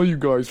 what are you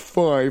guys,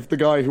 5? The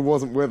guy who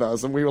wasn't with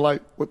us. And we were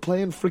like, we're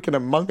playing freaking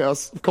Among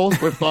Us. Of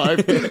course we're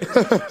 5.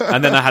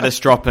 And then I had a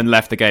strop and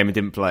left the game and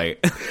didn't play.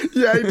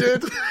 Yeah, he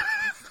did.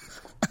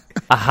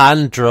 A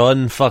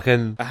hand-drawn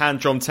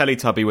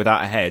Teletubby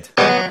without a head.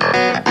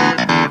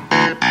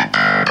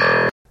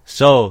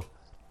 So,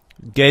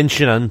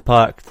 Genshin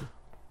Impact.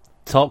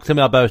 Talk to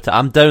me about it.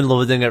 I'm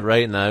downloading it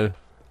right now.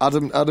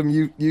 Adam,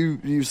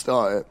 you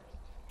start it.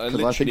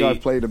 Because I think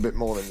I've played a bit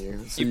more than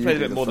you. So you played a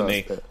bit more than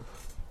me.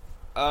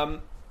 How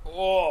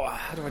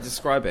do I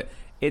describe it?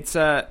 It's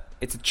a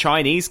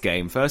Chinese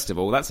game. First of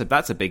all, that's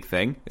a big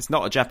thing. It's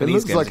not a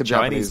Japanese game. It looks like it's a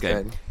Chinese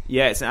game.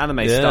 Yeah, it's an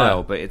anime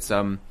style, but it's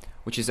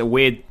which is a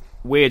weird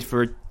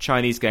for a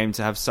Chinese game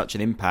to have such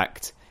an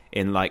impact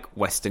in like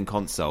Western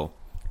console,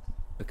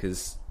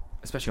 because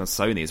especially on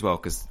Sony as well.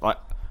 Because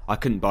I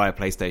couldn't buy a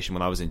PlayStation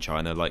when I was in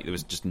China. Like, there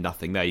was just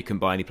nothing there. You couldn't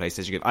buy any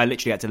PlayStation game. I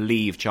literally had to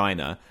leave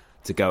China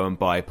to go and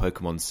buy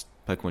Pokemon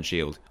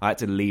Shield. I had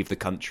to leave the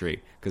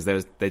country because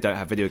they don't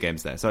have video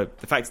games there. So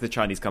the fact that the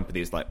Chinese company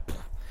is like,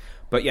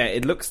 but yeah,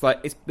 it looks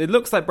like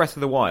Breath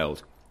of the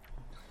Wild,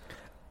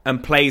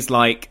 and plays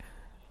like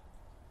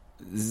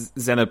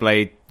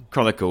Xenoblade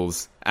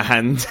Chronicles,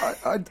 and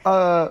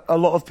a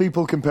lot of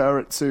people compare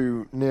it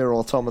to Nier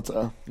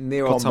Automata.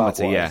 Nier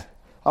Automata, yeah.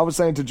 I was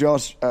saying to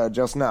Josh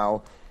just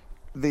now,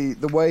 the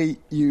way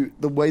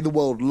the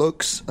world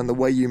looks and the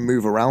way you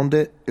move around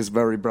it is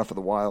very Breath of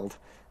the Wild,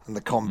 and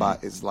the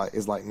combat is like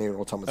Nier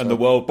Automata, and the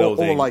world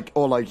building,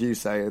 or like you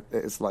say,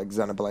 it's like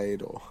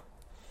Xenoblade, or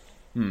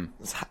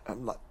it's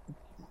like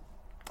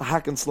a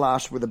hack and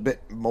slash with a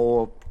bit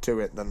more to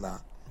it than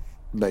that.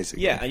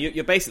 Basically. Yeah, and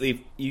you're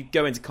basically, you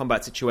go into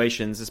combat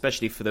situations,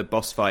 especially for the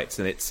boss fights,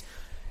 and it's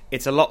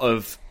a lot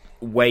of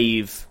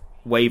wave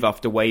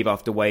after wave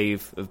after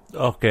wave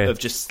of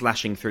just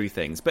slashing through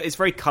things. But it's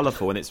very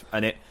colourful,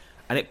 and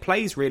it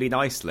plays really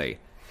nicely.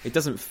 It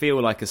doesn't feel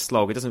like a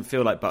slog. It doesn't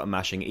feel like button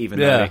mashing, even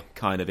though it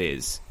kind of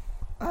is.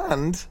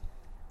 And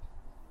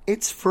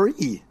it's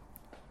free.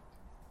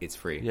 It's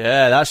free.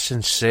 Yeah, that's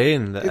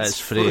insane. It's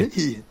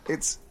free.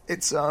 It's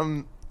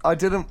I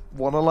didn't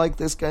want to like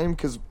this game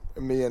because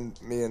me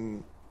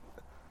and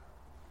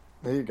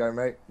there you go,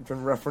 mate.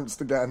 Been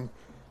referenced again.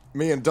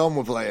 Me and Dom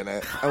were playing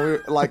it, and we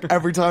like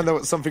every time there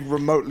was something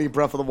remotely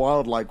Breath of the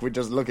Wild, like we'd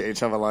just look at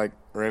each other like,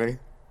 really?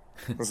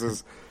 This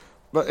is.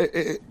 But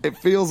it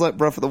feels like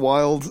Breath of the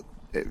Wild.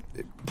 It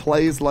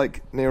plays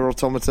like Nier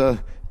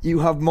Automata. You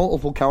have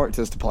multiple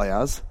characters to play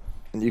as,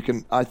 and you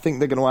can. I think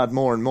they're going to add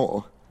more and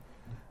more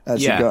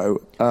as you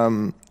go.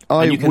 And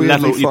you can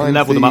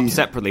level them up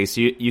separately, so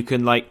you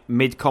can, like,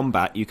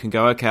 mid-combat, you can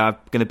go, okay, I'm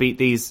going to beat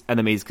these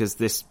enemies because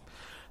this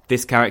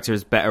character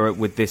is better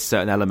with this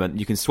certain element.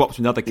 You can swap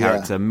to another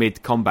character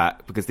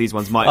mid-combat because these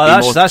ones might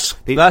be more... That's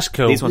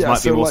cool. These ones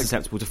might be more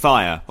susceptible to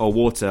fire or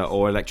water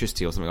or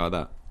electricity or something like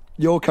that.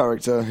 Your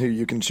character, who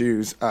you can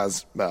choose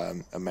as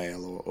a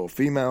male or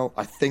female,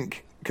 I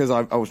think, because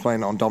I was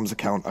playing it on Dom's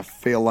account, I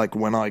feel like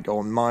when I go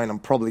on mine, I'm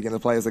probably going to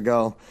play as a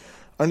girl,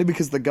 only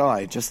because the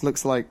guy just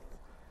looks like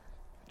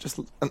just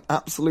an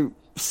absolute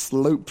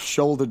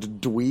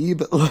slope-shouldered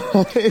dweeb.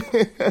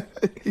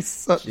 He's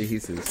such...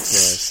 Jesus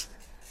Christ.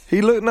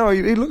 He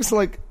looks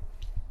like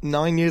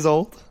 9 years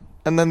old,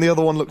 and then the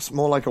other one looks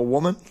more like a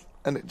woman,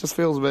 and it just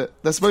feels a bit...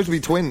 They're supposed to be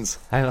twins.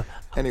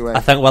 Anyway. I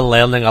think we're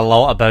learning a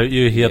lot about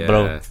you here,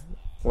 bro.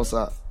 What's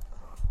that?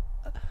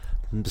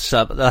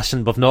 So,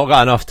 listen, we've not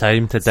got enough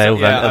time to delve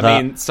into that.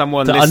 I mean,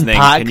 someone listening,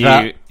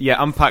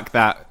 unpack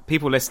that.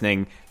 People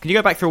listening, can you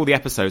go back through all the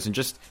episodes and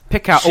just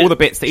pick out all the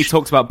bits that he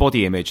talks about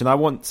body image? And I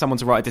want someone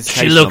to write a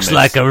dissertation. She looks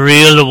like a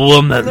real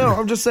woman. No,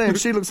 I'm just saying,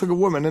 she looks like a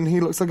woman and he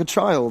looks like a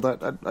child.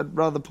 I'd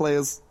rather play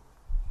as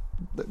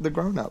the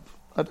grown-up.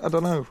 I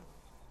don't know.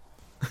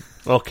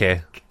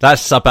 Okay,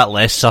 that's a bit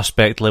less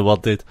suspectly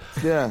worded.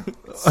 Yeah.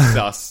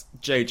 Sus.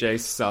 JJ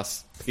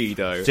sus.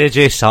 Pedo.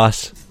 JJ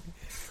sus.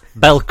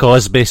 Bill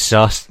Cosby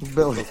sus.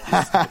 Billy.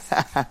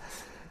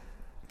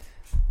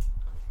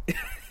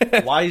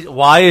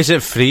 Why is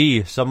it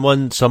free?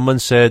 Someone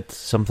said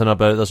something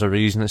about there's a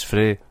reason it's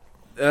free.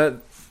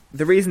 The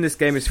reason this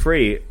game is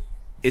free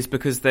is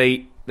because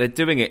they're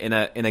doing it in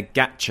a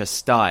gacha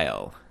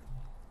style.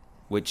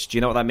 Which, do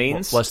you know what that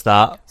means? What's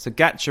that? So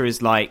gacha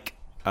is like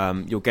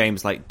your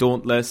games like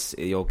Dauntless,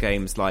 your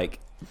games like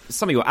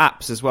some of your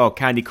apps as well,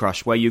 Candy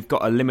Crush, where you've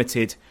got a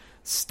limited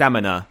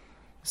stamina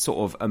sort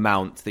of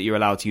amount that you're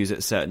allowed to use at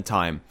a certain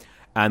time.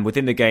 And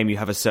within the game, you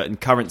have a certain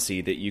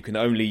currency that you can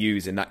only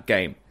use in that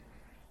game.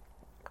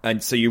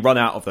 And so you run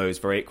out of those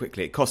very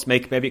quickly.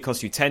 Maybe it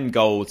costs you 10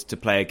 gold to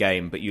play a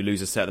game, but you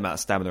lose a certain amount of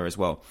stamina as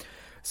well.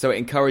 So it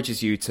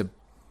encourages you to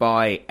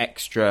buy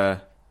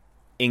extra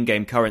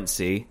in-game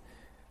currency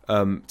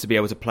to be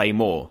able to play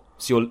more.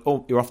 So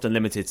you're often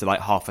limited to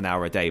like half an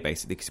hour a day,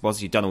 basically, because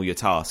once you've done all your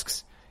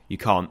tasks, it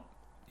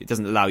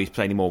doesn't allow you to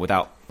play anymore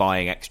without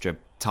buying extra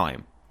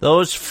time.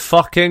 Those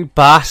fucking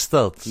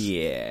bastards.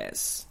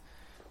 Yes.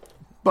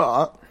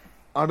 But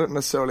I don't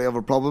necessarily have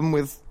a problem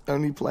with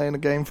only playing a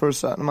game for a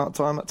certain amount of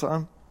time at a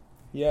time.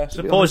 Yeah.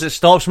 Suppose it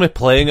stops me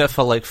playing it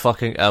for like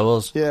fucking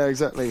hours. Yeah,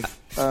 exactly.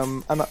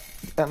 And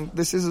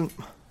this isn't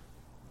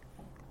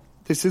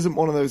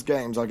one of those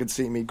games I could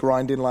see me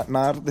grinding like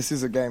mad. This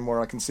is a game where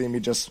I can see me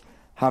just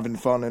having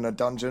fun in a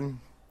dungeon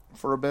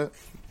for a bit.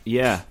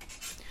 Yeah.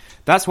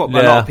 That's what a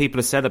lot of people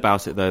have said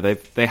about it, though.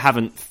 They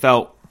haven't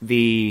felt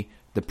the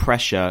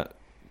pressure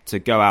to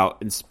go out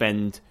and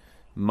spend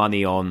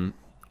money on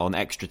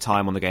extra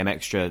time on the game,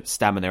 extra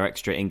stamina,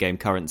 extra in-game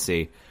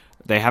currency.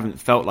 They haven't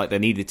felt like they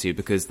needed to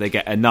because they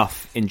get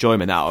enough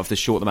enjoyment out of the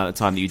short amount of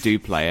time that you do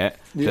play it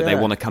that they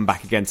want to come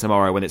back again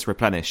tomorrow when it's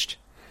replenished.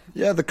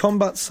 Yeah, the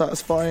combat's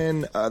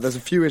satisfying. There's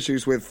a few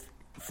issues with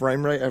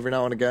frame rate every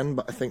now and again,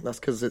 but I think that's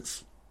because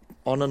it's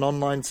on an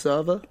online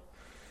server,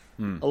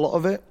 a lot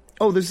of it.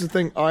 Oh, this is the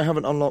thing, I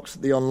haven't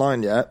unlocked the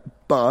online yet,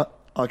 but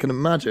I can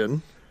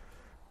imagine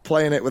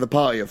playing it with a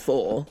party of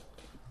 4.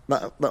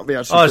 That'll be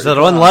actually. Oh, is that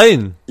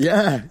online?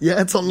 Yeah,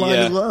 it's online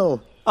as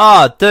well.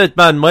 Ah, dude,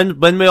 man,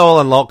 when we all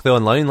unlock the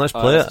online, let's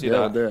play it.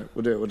 We'll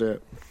do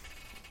it.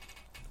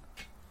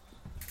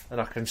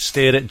 And I can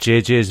stare at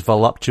JJ's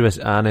voluptuous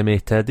anime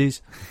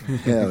titties.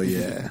 Hell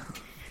yeah.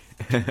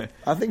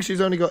 I think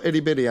she's only got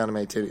itty-bitty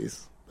anime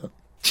titties.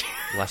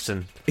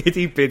 Listen,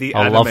 itty-bitty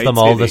I anime love them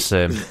all the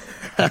same.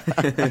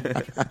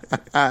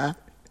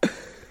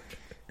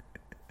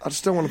 I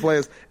just don't want to play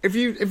as... If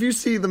you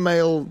see the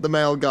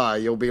male guy,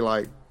 you'll be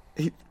like...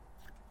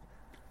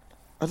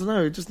 I don't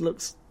know,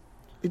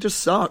 he just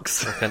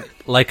sucks.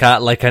 Like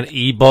an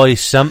e-boy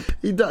simp.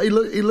 He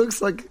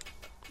looks like...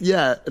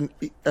 Yeah, an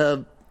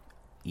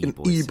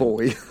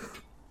e-boy.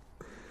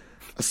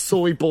 A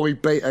soy boy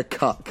beta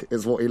cuck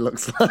is what he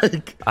looks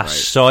like. A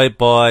soy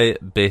boy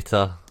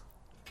beta.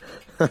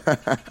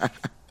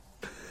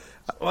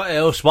 What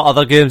else? What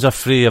other games are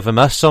free? Have I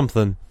missed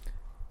something?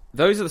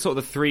 Those are the sort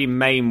of the 3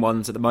 main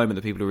ones at the moment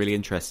that people are really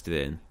interested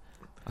in.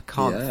 I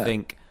can't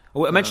think.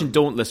 Oh, I mentioned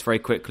Dauntless very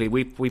quickly.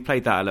 We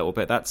played that a little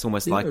bit. That's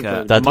almost like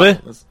a... Did we?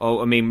 Oh,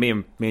 I mean, me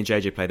and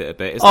JJ played it a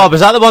bit. Was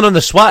that the one on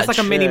the Switch? It's like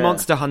a mini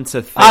Monster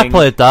Hunter thing. I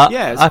played that.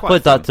 Yeah, I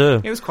played that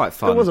too. It was quite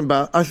fun. It wasn't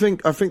bad. I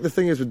think the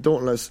thing is with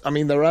Dauntless, I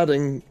mean,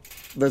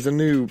 there's a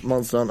new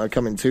Monster Hunter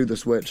coming to the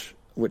Switch,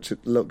 which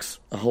looks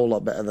a whole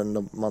lot better than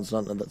the Monster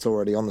Hunter that's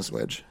already on the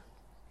Switch.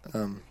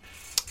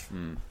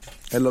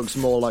 It looks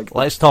more like...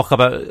 Let's talk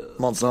about...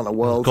 Monster Hunter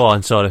World. Go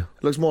on, sorry.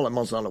 It looks more like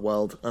Monster Hunter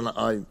World, and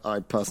I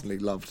personally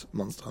loved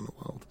Monster Hunter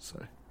World,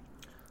 so...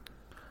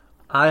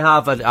 I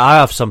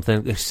have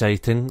something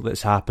exciting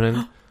that's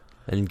happening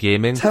in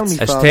gaming. Tell me,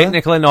 it's Father.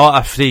 technically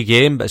not a free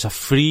game, but it's a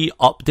free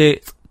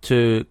update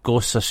to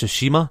Ghost of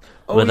Tsushima,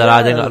 where they're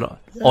adding an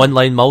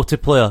online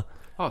multiplayer.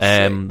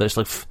 That's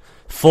like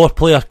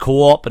 4-player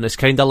co-op, and it's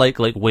kind of like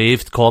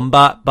waved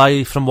combat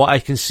from what I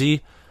can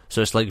see.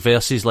 So it's like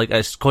versus, like,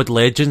 it's called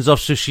Legends of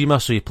Tsushima,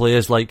 so you play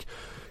as like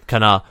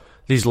kind of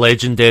these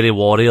legendary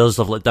warriors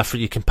of like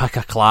different. You can pick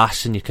a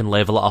class and you can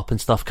level it up and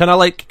stuff. Kind of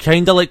like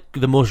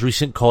the most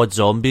recent COD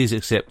Zombies,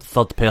 except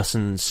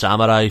third-person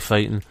samurai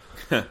fighting.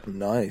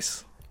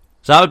 Nice.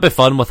 So that would be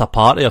fun with a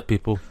party of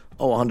people.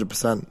 Oh,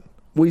 100%.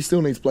 We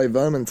still need to play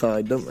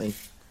Vermintide, don't we?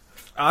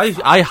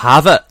 I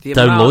have it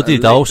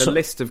downloaded also. The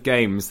list of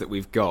games that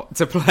we've got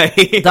to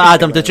play.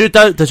 Adam, did you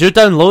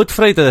download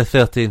Friday the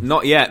 13th?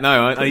 Not yet, no.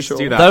 I need to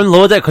do that.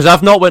 Download it, because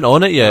I've not went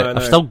on it yet. No.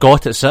 I've still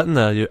got it sitting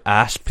there, you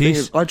ass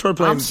piece. I tried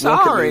playing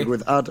Rocket League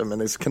with Adam,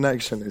 and his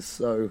connection is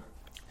so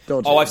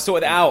dodgy. Oh, I've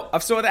sorted it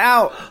out.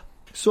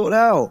 Sorted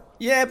out?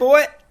 Yeah,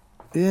 boy.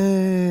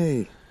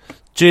 Yay.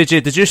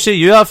 JJ, did you say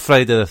you have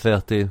Friday the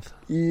 13th?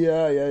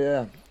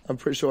 Yeah. I'm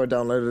pretty sure I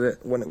downloaded it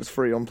when it was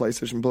free on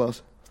PlayStation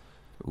Plus.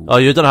 Oh,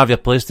 you don't have your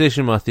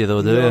PlayStation with you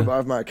though, do you? No, but I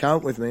have my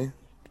account with me.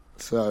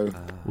 So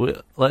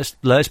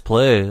let's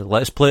play.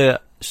 Let's play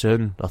it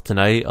soon, or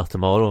tonight, or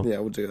tomorrow. Yeah,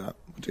 we'll do that.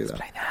 Let's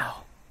play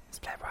now. Let's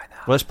play it right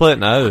now. Let's play it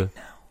now.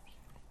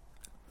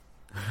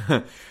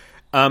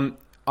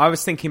 I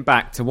was thinking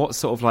back to what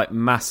sort of like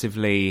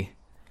massively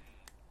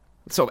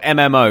sort of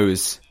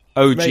MMOs,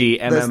 OG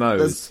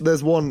MMOs.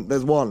 There's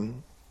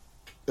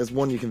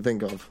one you can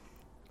think of.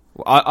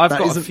 Well, I've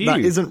got a few. That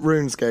isn't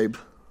RuneScape.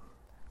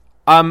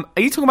 Are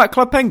you talking about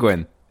Club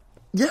Penguin?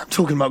 Yeah, I'm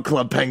talking about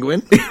Club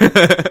Penguin.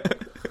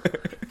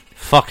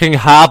 Fucking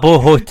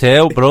Habbo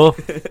Hotel, bro.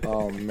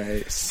 Oh,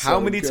 mate. How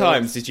many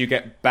times did you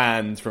get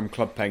banned from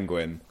Club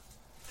Penguin?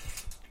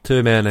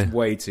 Too many.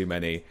 Way too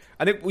many.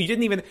 And you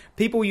didn't even...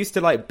 People used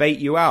to, like, bait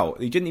you out.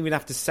 You didn't even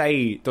have to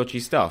say dodgy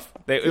stuff.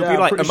 It would be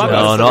like Among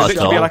Us. No, not at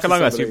all. It would be like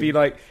Among Us. You'd be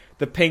like,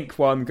 the pink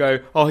one go,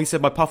 oh, he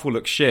said my puffle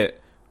looks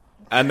shit.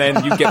 And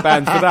then you'd get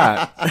banned for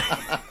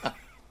that.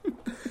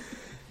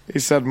 He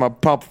said my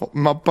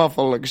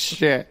puffle looks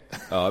shit.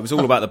 Oh, it was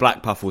all about the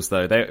black puffles,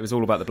 though. It was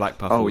all about the black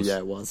puffles. Oh, yeah,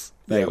 it was.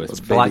 It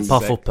was Black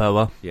Puffle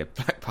power. Yeah,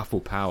 Black Puffle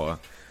power.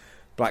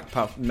 Black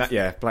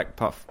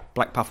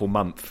Puffle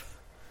month.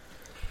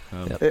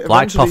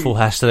 Black Puffle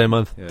History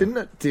Month. Yeah.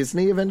 Didn't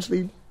Disney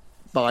eventually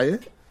buy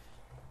it?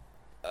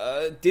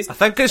 I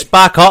think it's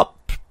back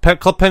up.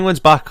 Club Penguin's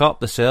back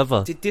up the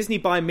server. Did Disney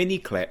buy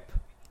Miniclip?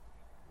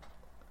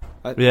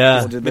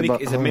 Yeah. It's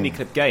a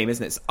Miniclip game,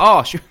 isn't it?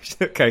 Oh, sure.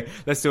 Okay,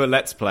 let's do a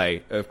Let's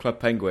Play of Club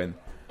Penguin.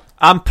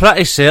 I'm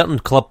pretty certain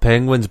Club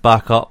Penguin's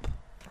back up.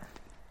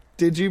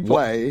 Did you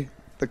play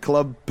the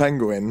Club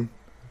Penguin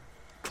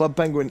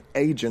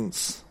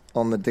Agents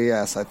on the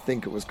DS, I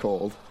think it was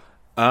called?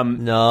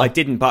 No, I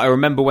didn't, but I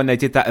remember when they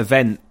did that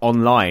event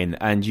online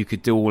and you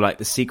could do all like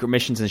the secret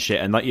missions and shit,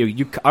 and like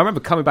I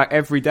remember coming back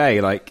every day,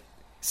 like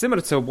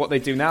similar to what they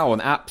do now on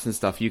apps and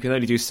stuff. You can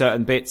only do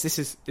certain bits. This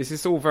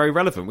is all very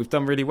relevant. We've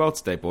done really well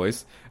today,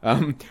 boys.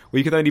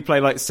 We could only play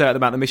like a certain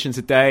amount of missions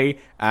a day,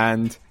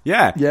 and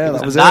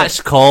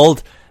that's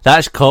called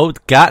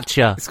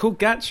gacha. It's called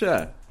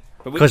gacha.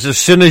 Because as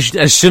soon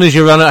as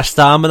you run out of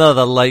stamina,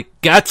 they're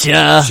like,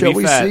 gotcha! Shall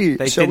we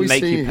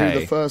see who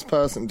the first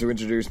person to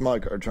introduce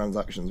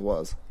microtransactions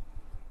was?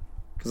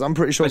 Because I'm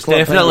pretty sure it's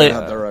Club Penguin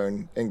had their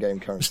own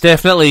in-game currency. It's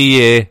definitely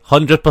EA.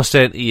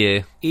 100%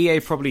 EA. EA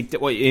probably did,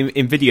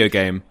 in video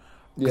game.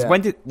 Because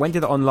when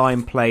did the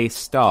online play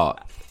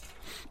start?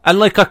 And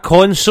like a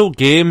console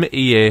game,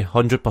 EA,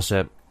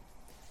 100%.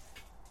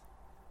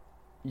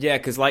 Yeah,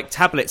 because like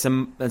tablets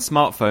and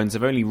smartphones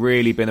have only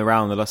really been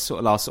around the last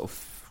sort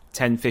of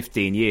 10,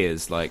 15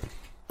 years, like.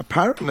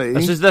 Apparently,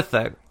 this is the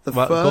thing. The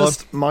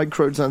first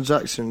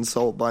microtransaction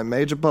sold by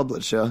major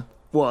publisher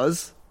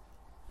was.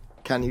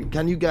 Can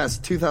you guess?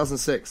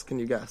 2006. Can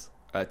you guess?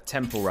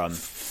 Temple Run.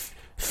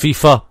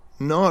 FIFA.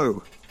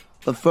 No,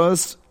 an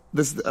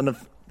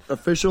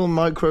official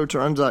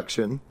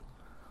microtransaction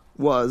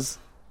was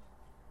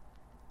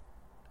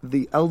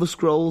The Elder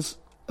Scrolls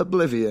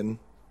Oblivion.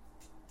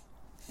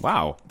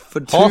 Wow. For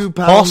 £2.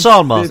 Horse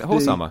armor.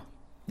 Horse armor.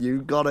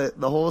 You got it,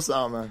 the horse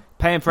armor.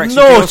 Paying for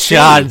extra No DLC.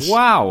 chance.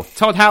 Wow.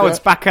 Todd Howard's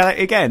back at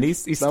it again.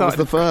 He's started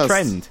the first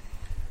trend.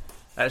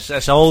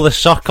 It's all the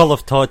circle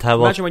of Todd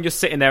Howard. Imagine when you're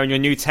sitting there in your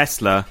new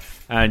Tesla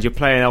and you're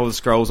playing Elder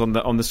Scrolls on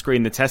the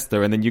screen, the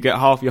Tesla, and then you're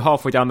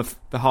halfway down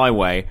the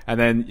highway, and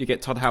then you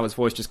get Todd Howard's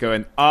voice just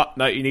going,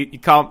 no, you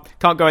can't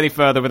go any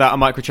further without a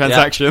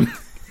microtransaction.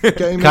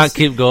 Can't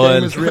keep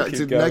going.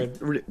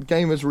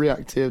 Gamers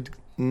reacted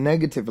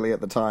negatively at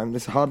the time.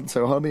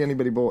 So hardly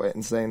anybody bought it,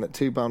 and saying that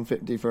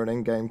 £2.50 for an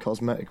in-game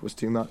cosmetic was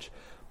too much.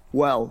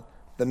 Well,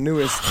 the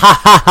newest,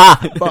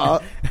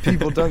 but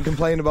people don't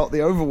complain about the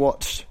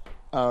Overwatch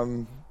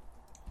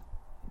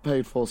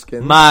paid for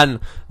skins. Man,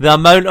 the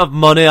amount of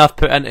money I've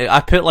put into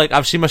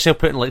I've seen myself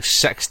putting like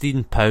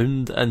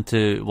 £16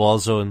 into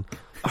Warzone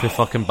to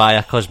fucking buy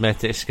a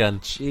cosmetic skin.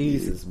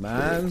 Jesus,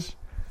 man.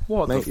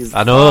 What?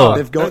 I know.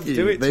 They've got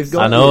you.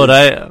 I know,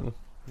 right?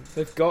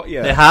 They've got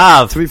you. They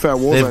have. To be fair,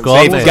 They've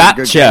got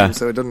gotcha.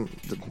 So it doesn't,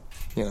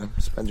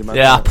 spend your money.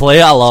 Yeah, I play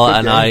it a lot,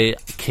 and I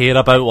care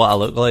about what I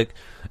look like.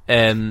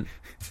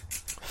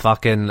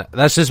 Fucking,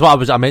 this is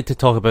what I meant to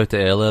talk about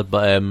it earlier,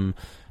 but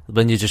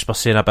when you just were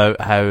saying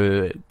about how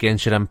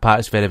Genshin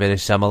Impact is very, very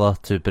similar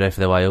to Breath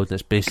of the Wild,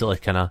 it's basically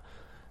kind of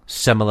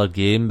similar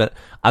game, but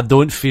I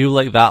don't feel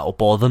like that'll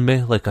bother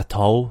me like at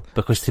all,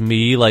 because to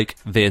me, like,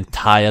 the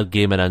entire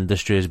gaming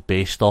industry is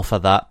based off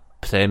of that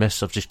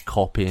premise of just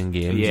copying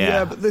games.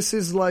 Yeah, but this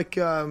is like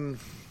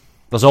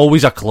there's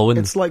always a clone.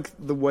 It's like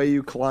the way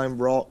you climb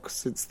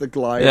rocks. It's the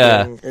gliding.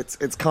 Yeah.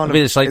 It's kind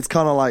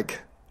of like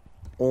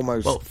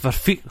almost. Well, for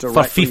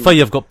FIFA,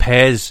 you've got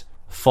PES.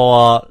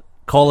 For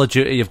Call of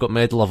Duty, you've got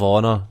Medal of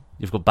Honor.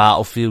 You've got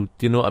Battlefield.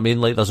 Do you know what I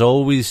mean? Like, there's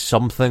always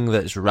something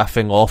that's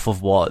riffing off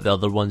of what the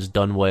other one's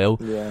done well.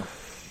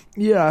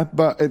 Yeah,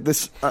 but it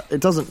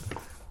doesn't.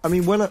 I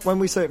mean, when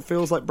we say it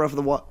feels like Breath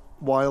of the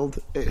Wild,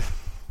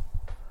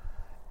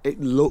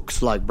 it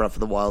looks like Breath of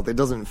the Wild. It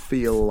doesn't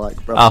feel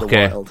like Breath of the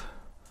Wild.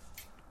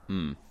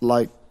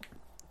 Like,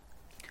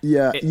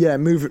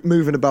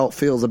 moving about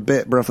feels a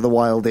bit Breath of the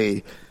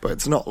Wild-y, but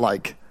it's not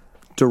like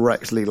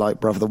directly like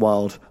Breath of the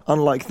Wild.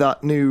 Unlike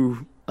that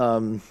new,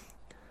 I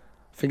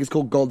think it's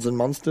called Gods and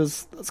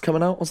Monsters that's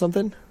coming out or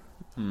something.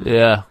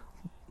 Yeah.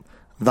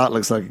 That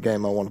looks like a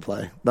game I want to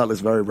play. That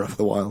looks very Breath of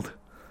the Wild.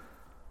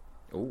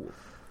 Ooh.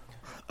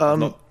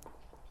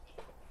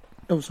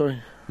 Oh,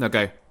 sorry. No,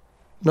 go.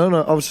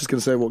 No, I was just going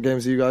to say, what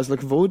games are you guys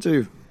looking forward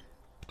to?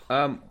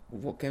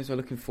 What games are we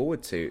looking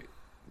forward to?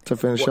 To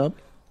finish up?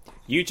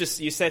 You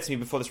said to me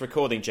before this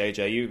recording,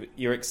 JJ,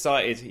 you're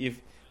excited.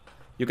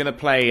 You're going to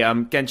play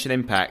Genshin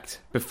Impact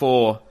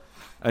before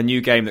a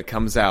new game that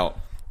comes out.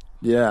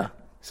 Yeah.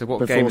 So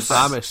what game is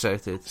that? I'm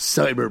excited.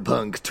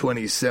 Cyberpunk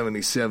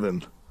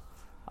 2077.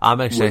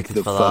 I'm excited for that.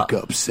 Wake the fuck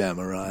up,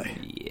 samurai.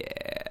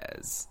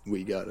 Yes.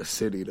 We got a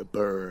city to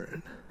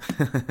burn.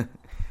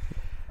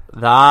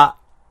 That.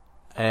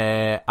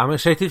 I'm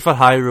excited for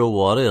Hyrule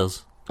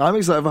Warriors. I'm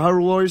excited for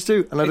Hyrule Warriors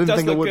too, and I didn't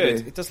think it would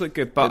be. It does look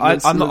good, but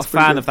I'm not a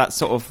fan of that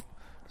sort of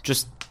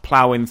just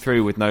ploughing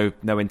through with no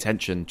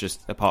intention,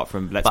 just apart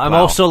from let's. But plow. I'm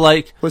also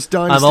like, well, it's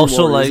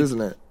Dynasty Warriors,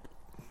 isn't it?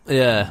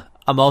 Yeah,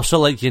 I'm also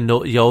like,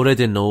 you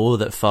already know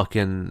that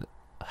fucking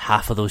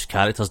half of those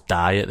characters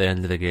die at the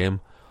end of the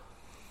game.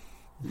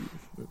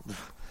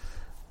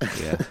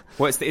 Yeah.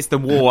 Well, it's the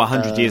war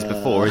 100 years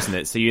before, isn't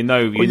it? So you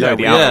know the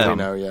outcome.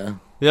 Yeah.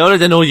 You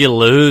already know you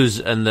lose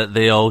and that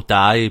they all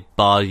die,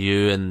 bar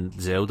you and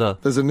Zelda.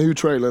 There's a new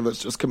trailer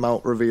that's just come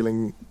out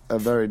revealing a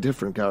very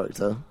different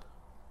character.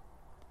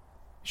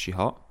 Is she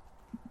hot?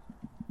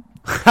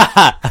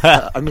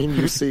 I mean,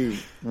 you see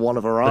one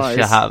of her eyes,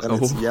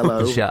 and it's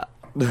yellow.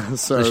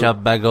 Does she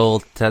have big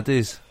old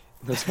titties?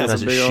 There's some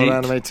big old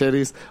anime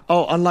titties.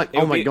 Oh,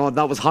 oh my god,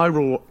 that was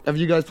Hyrule. Have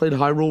you guys played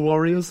Hyrule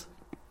Warriors?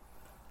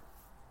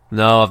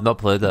 No, I've not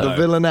played it. The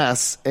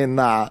villainess in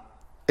that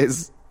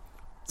is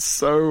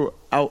so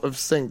out of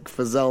sync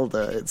for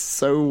Zelda. It's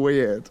so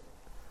weird.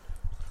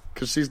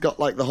 Because she's got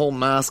like the whole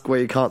mask where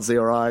you can't see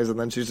her eyes, and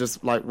then she's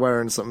just like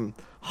wearing some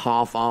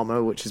half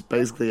armor, which is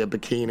basically a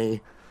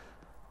bikini.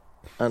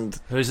 And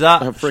who's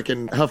that? Her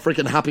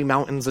freaking Happy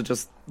Mountains are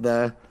just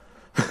there.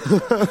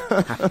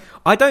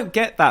 I don't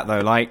get that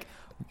though. Like,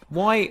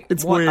 why?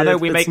 It's weird. I know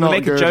we make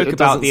a joke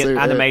about the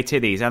anime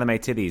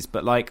titties,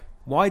 but like,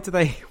 why do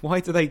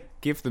they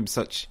give them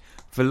such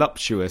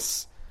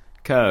voluptuous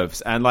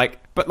curves and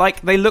but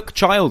they look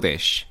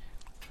childish?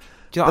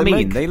 Do you know what I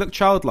mean? They look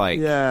childlike.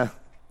 Yeah,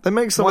 they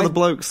make some of the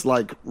blokes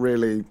like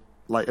really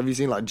like. Have you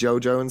seen like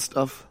JoJo and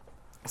stuff?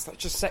 It's like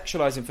just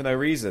sexualizing for no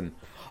reason.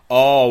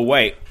 Oh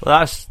wait, well,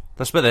 that's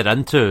what they're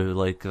into.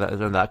 Like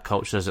in that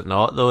culture, is it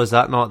not? Though, is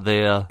that not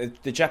their?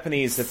 The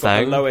Japanese have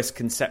got the lowest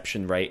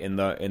conception rate in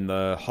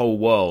the whole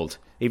world.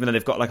 Even though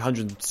they've got like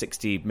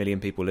 160 million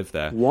people live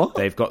there, what?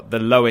 They've got the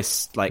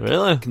lowest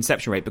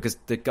conception rate because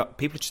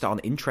people just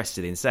aren't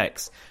interested in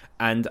sex.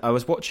 And I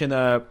was watching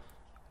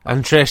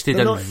interested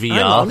in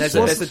VR.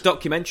 There's a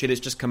documentary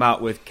that's just come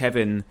out with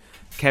Kevin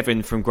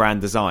from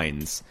Grand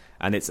Designs,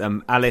 and it's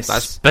Alice.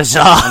 That's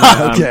bizarre.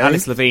 And,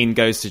 Alice Levine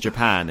goes to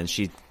Japan, and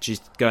she's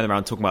going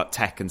around talking about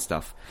tech and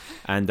stuff.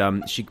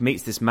 And she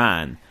meets this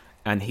man,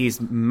 and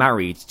he's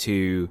married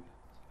to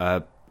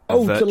a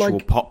virtual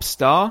pop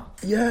star.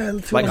 Yeah,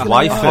 like a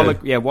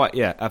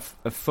waifu.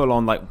 A full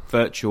on like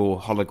virtual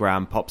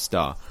hologram pop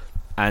star,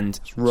 and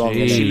she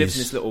lives in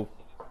this little.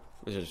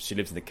 She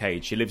lives in a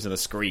cage. She lives on a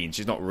screen.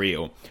 She's not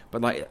real,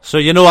 but like. So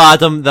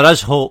Adam, there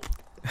is hope.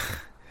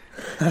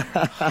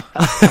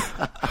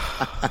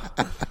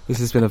 This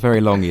has been a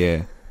very long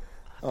year.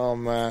 Oh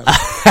man,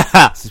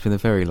 this has been a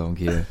very long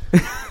year.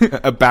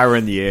 A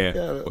barren year.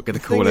 Yeah, we're going to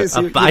call it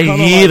a barren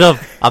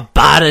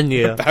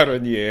year. A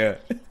barren year.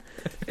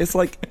 It's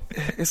like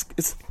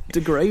it's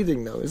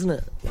degrading though, isn't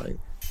it? Like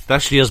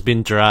this year's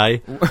been dry.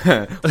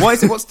 Why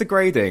is it? What's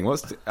degrading?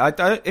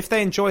 If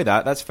they enjoy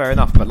that, that's fair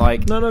enough. But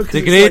like,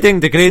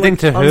 degrading to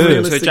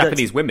who? To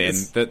Japanese women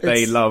that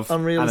they love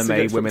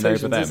anime women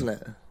over them. Isn't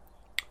it?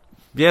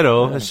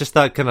 It's just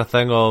that kind of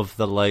thing of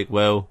they're like,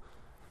 well,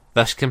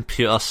 this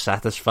computer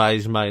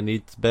satisfies my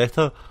needs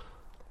better.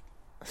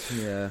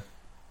 Yeah.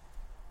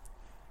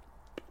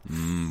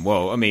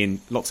 Well, I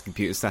mean, lots of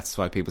computers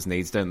satisfy people's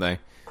needs, don't they?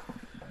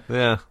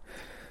 Yeah.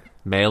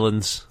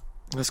 Melons.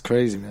 That's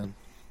crazy, man.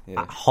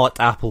 Yeah. Hot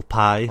apple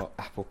pie. Hot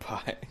apple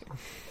pie.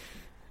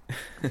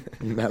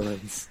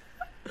 Melons.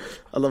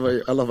 I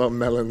love how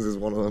melons is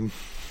one of them.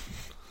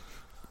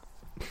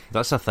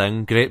 That's a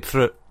thing.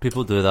 Grapefruit.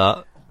 People do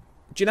that.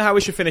 Do you know how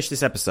we should finish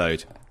this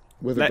episode?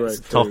 With a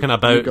grapefruit.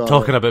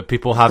 Talking about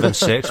people having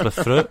sex with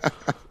fruit.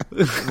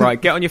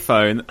 Right, get on your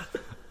phone.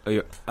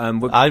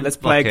 Let's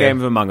play a game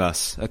of Among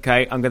Us.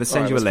 Okay, I'm going to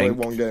send you a link.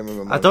 Play one game of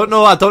Among Us.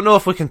 I don't know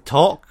if we can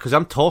talk because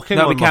I'm talking.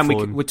 No, on we can. My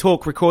phone. We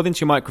talk. Record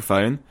into your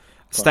microphone.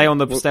 Stay on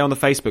the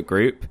Facebook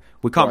group.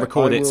 We can't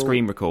record it,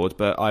 screen record,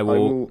 but I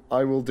will.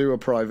 I will do a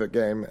private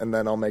game and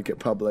then I'll make it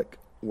public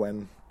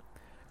when.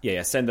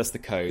 Yeah. Send us the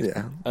code.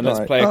 Yeah, and let's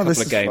play a couple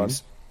of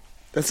games. Fun.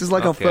 This is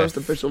like our first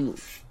official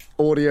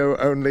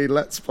audio-only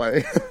Let's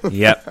Play.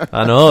 Yep,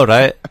 I know,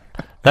 right?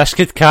 This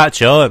could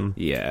catch on.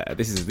 Yeah,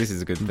 this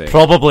is a good thing.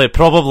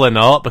 Probably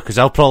not, because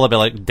I'll probably be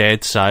like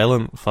dead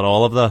silent for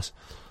all of this.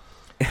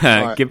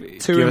 Right,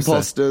 two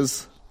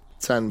imposters,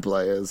 10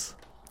 players.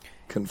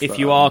 Confirmed. If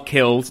you are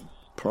killed,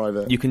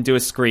 private, you can do a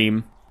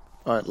scream.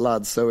 All right,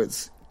 lads. So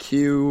it's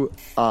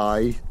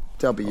QIW.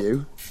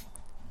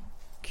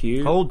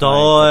 Q. Hold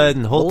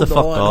on. Hold the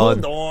fuck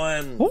on. Hold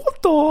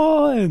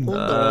on.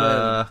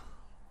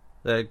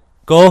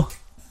 Go.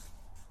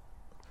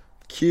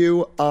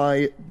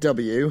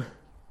 QIW.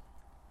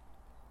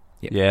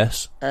 Yep.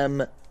 Yes.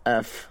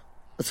 MF.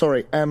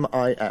 Sorry,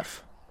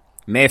 MIF.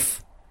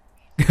 Myth.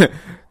 Quimf.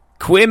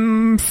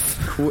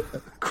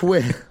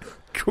 Quimif.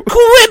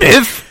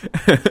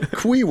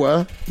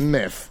 Quiwa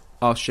myth.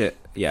 Oh shit.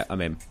 Yeah,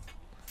 I'm in.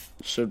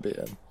 Should be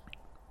in.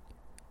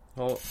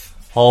 Hold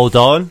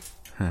on.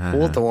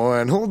 Hold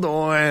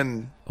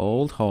on.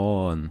 Old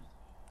horn.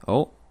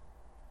 Oh.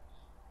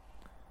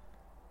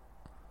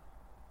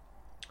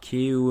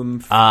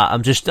 Quimf.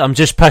 I'm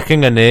just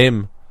picking a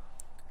name.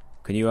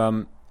 Can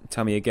you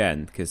tell me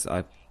again? Because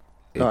Alright.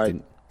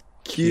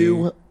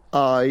 QIW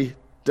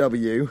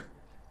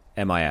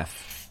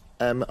MIF.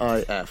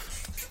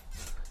 MIF.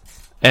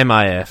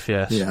 MIF,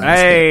 yes. Yeah.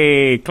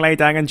 Hey, Clay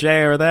Dang and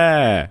Jay are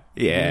there.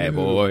 Yeah,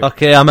 boy.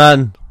 Okay, I'm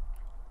in.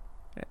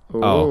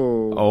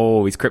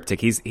 Oh, he's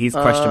cryptic. He's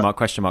question mark.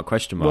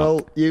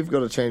 Well, you've got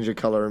to change your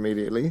colour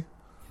immediately.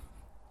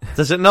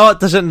 Does it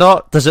not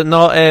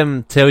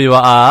tell you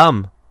what I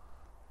am?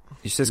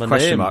 It says My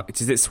question name. mark.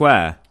 Does it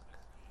swear?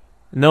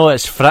 No,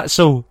 it's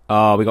Fritzl.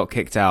 Oh, we got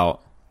kicked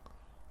out.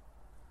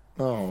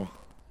 Oh.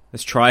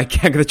 Let's try again.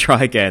 I'm going to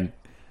try again.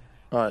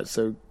 Alright,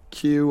 so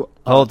Q.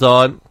 Hold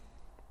on.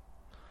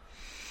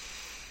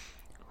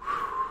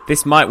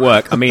 This might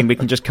work. I mean, we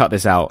can just cut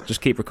this out.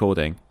 Just keep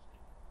recording.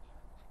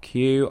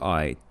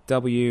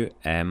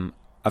 QIWM.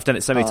 I've done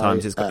it so many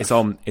times. It's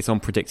on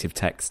predictive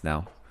text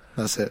now.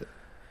 That's it.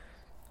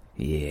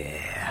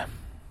 Yeah.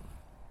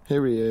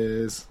 Here he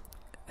is.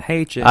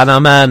 Hey, Jim. And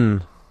I'm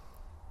in.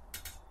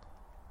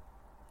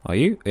 Are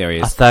you? There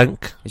he I is.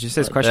 think. It just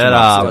says question There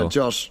mark are. still.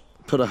 Josh,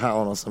 put a hat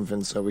on or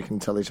something so we can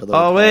tell each other.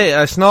 Oh wait,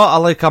 it's not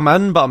like I'm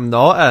in, but I'm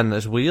not in.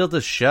 It's weird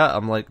as shit.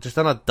 I'm like just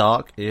in a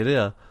dark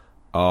area.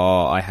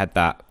 Oh, I had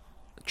that.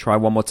 Try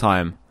one more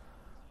time.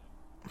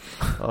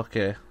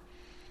 Okay.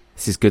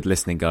 This is good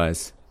listening,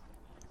 guys.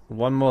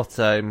 One more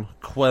time.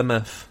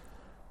 Quimif.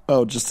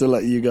 Oh, just to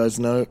let you guys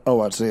know.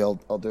 Oh, actually, I'll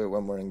do it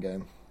when we're in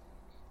game.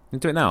 You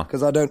do it now.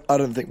 Because I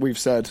don't think we've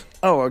said.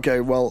 Oh, okay.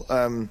 Well,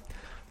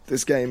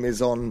 this game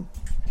is on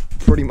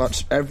pretty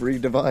much every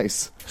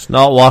device. It's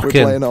not We're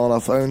working. playing it on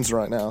our phones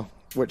right now,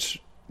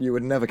 which you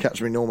would never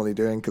catch me normally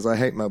doing because I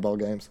hate mobile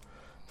games.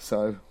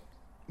 So,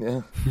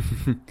 yeah.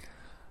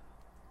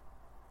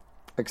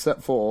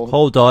 Except for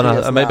Hold on,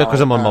 PS I might be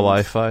because I'm on my Now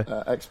Wi-Fi.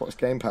 Xbox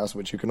Game Pass,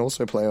 which you can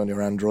also play on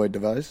your Android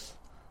device.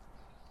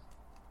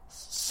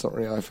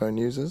 Sorry, iPhone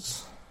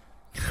users.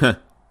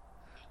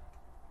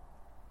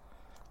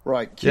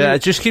 Right. Yeah,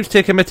 it just keeps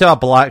taking me to a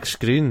black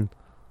screen.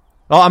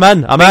 Oh, I'm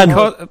in. I'm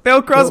in.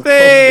 Bill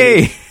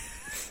Crosby!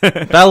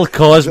 Bill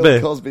Cosby.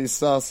 Bill Cosby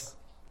sus.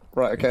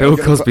 Right, okay. Bill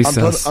Cosby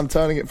sus. I'm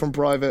turning it from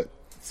private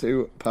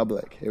to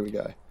public. Here we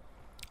go.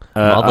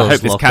 I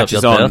hope this locked catches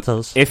up your on.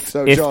 daughters. If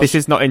Josh, this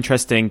is not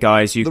interesting,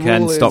 guys, you the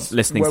can rule stop is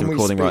listening to the when we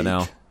recording right speak,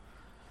 now.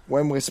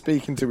 When we're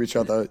speaking to each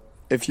other,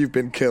 if you've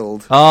been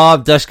killed, Oh, I'm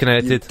you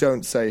disconnected.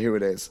 don't say who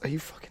it is. Are you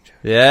fucking joking?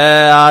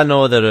 Yeah, I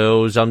know the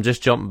rules. I'm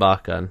just jumping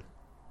back in.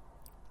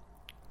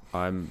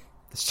 I'm.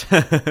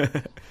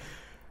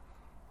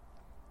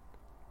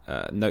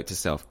 Note to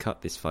self: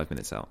 cut this 5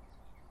 minutes out.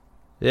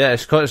 Yeah,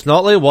 it's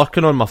not like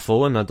working on my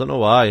phone. I don't know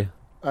why.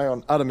 Hang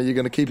on, Adam, are you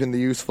going to keep in the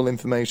useful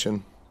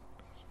information?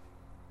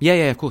 Yeah,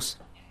 of course.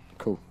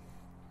 Cool.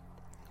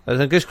 I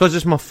think it's because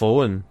it's my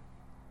phone.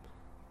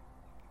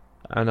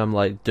 And I'm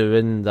like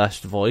doing this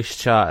voice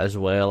chat as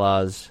well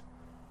as...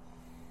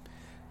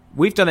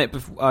 We've done it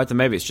before. I don't know,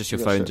 maybe it's just your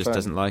Yeah, phone shit, just phone.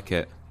 doesn't like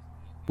it.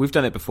 We've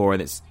done it before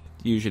and it's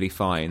usually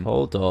fine.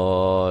 Hold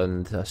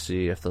on to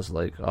see if there's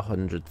like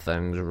 100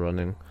 things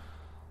running.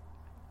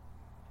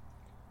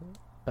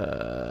 I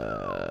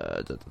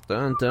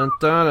I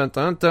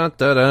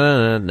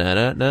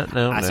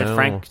said,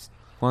 Frank,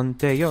 one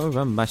day you're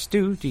in my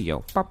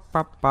studio.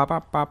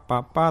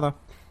 Ba-ba-ba-ba-ba-ba-ba.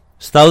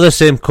 Still the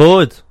same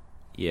code.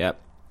 Yep.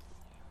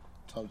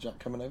 Tom Jack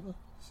coming over?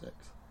 6.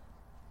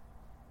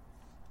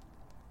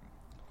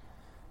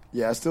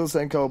 Yeah, still the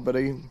same code,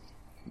 buddy.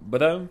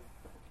 But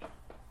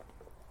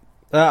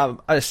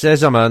It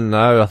says I'm in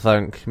now, I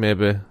think,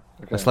 maybe. Okay.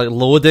 It's like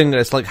loading,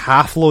 it's like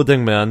half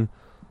loading, man.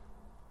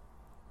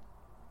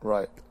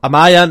 Right. Am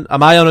I in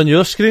on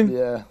your screen?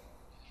 Yeah.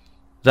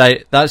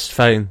 Right, that's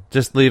fine.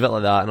 Just leave it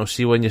like that and I'll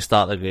see when you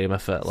start the game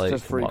if it like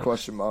Just 3 works.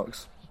 question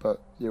marks,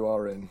 but you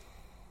are in.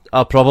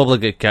 I'll probably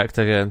get kicked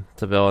again,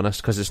 to be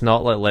honest, because it's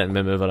not like letting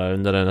me move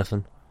around or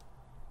anything.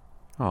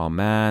 oh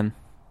man,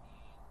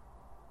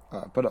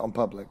 Alright, put it on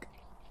public.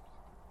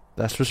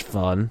 This was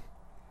fun.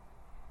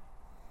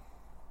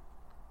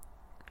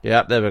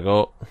 Yep, there we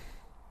go.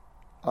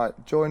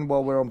 Alright, join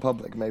while we're on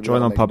public, maybe.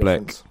 Join that'll on make a public.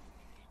 difference.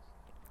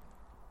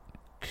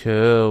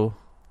 Cool.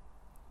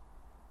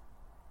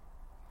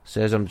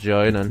 Says I'm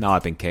joining. no,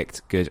 I've been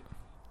kicked. Good.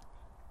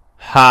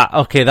 Ha,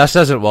 okay, this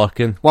isn't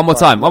working. One more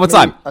time. One more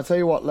time. I'll tell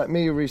you what, let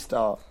me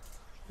restart.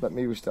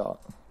 Oh,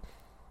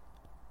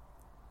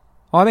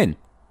 I'm in.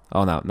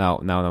 Oh no, no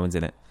one's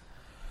in it.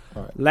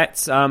 Right.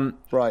 Let's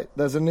Right,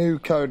 there's a new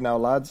code now,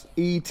 lads.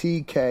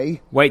 ETK.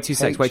 Wait 2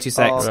 secs.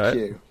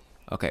 HRQ.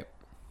 Okay.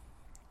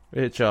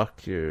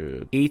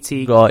 HRQ.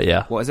 ET. Got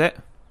ya. What is it?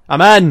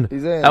 I'm in.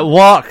 He's in. It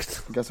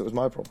worked. I guess it was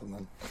my problem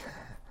then.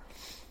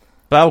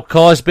 Bill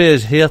Cosby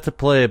is here to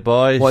play,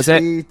 boys. What is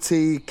it?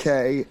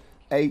 ETK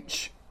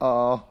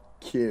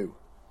HRQ.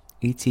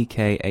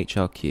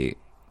 ETKHRQ.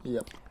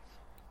 Yep.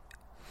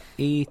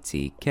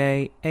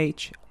 ETKHRQ.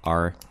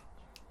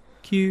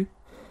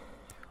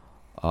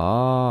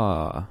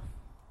 Ah.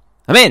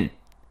 I'm in.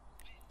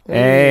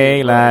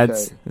 Hey,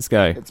 lads. Okay. Let's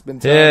go. It's been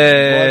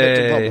turned private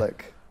to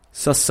public.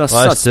 Sus,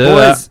 Let's do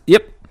boys. it.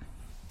 Yep.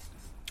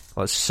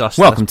 Let's suss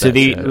Welcome this to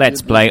the bitch out.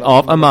 Let's Play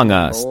of Among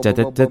Us. Da,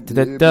 da, da,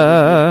 da, da,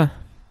 da.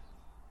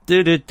 Do.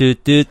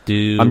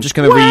 I'm just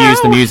going to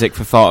reuse the music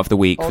for Fart of the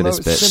Week for no, this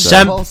bit. it's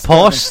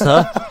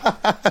So.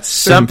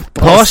 Simp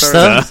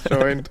poster.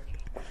 Joined.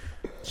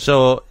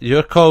 So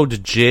you're called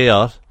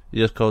Jair,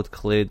 you're called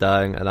Clay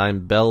Dang, and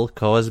I'm Bill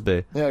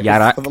Cosby. Yeah, 'cause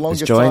Yarak for the is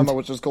longest joined. time I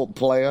was just called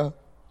Player.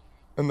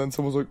 And then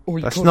someone was like, oh,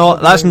 you That's can't not.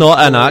 call That's me not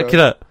Player.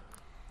 inaccurate.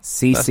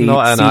 That's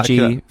not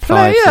inaccurate.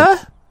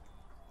 CG5.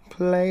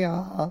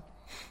 Player.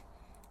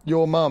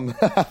 Your mum.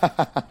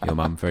 Your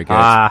mum, very good.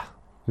 Ah,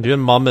 your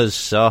mum is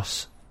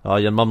sus. Oh,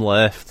 your mum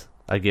left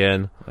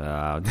again.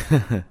 Right,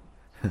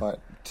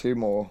 2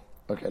 more.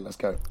 Okay, let's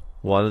go.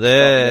 One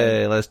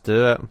day, let's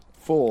do it.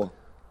 4.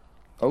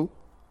 Oh.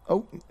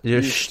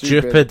 You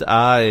stupid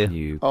eye.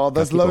 You Oh,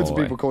 there's lucky loads boy.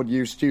 of people called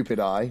You Stupid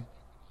Eye.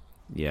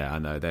 Yeah, I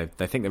know. They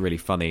think they're really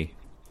funny,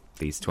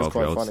 these quite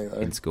 12-year-olds funny,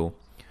 though. in school.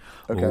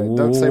 Okay,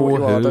 don't say what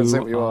you are, don't say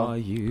what you Who are.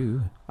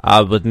 you?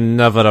 I would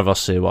never ever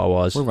say what I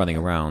was. We're running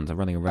around. I'm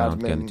running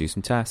around, Admin. going to do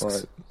some tasks.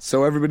 Right.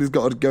 So everybody's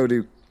got to go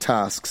do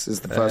tasks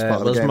is the first part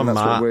of the where's game. my That's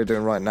what map? we're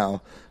doing right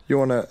now. You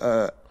want a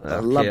Okay, I need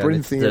to do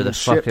labyrinthian the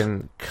ship?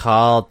 fucking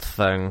card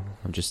thing.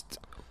 I'm just...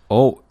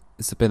 Oh,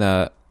 it's been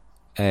a...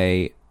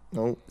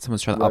 No,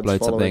 Someone's trying to Red's upload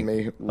following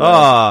something. me.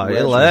 Oh, Red you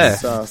is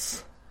left.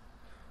 sus.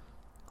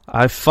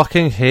 I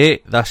fucking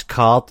hate this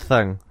card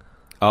thing.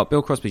 Oh,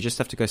 Bill Crosby, you just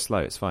have to go slow.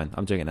 It's fine.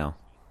 I'm doing it now.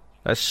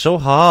 It's so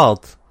hard.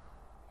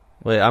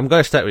 Wait, I'm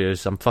gonna stick with you.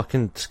 I'm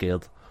fucking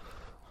scared.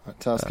 Right,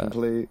 task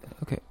complete.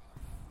 Okay.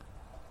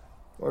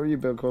 Where are you,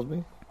 Bill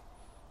Crosby?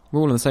 We're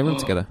all in the same room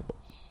together.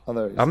 Oh,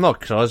 there he is. I'm not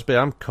Crosby.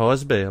 I'm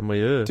Cosby. I'm with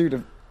you.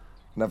 Dude,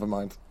 never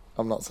mind.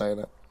 I'm not saying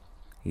it.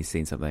 He's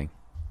seen something.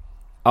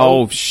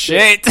 Oh,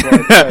 shit! Right,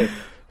 okay.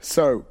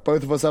 So,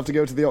 both of us have to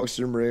go to the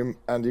oxygen room,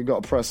 and you've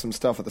got to press some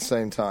stuff at the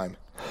same time.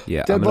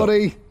 Yeah. Dead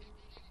body!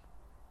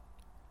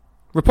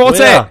 Report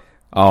Where? it!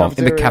 Oh,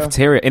 in the Cafeteria.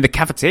 cafeteria. In the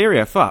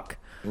cafeteria, fuck.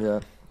 Yeah.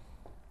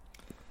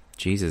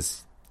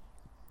 Jesus.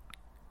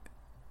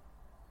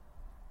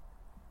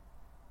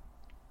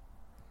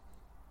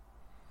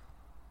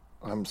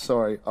 I'm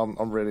sorry. I'm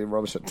really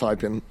rubbish at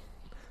typing.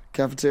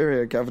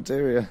 Cafeteria.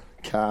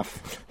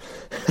 Calf.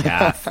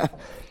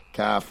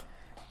 Calf.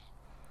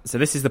 So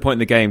this is the point in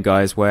the game,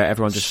 guys, where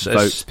everyone just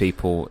It's- votes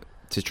people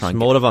to try It's and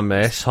more of a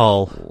mess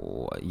hall.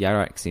 Oh,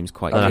 Yarak seems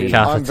quite And a keen.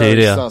 cat. I'm very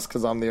Cafeteria. sus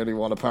because I'm the only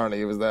one apparently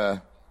who was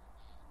there.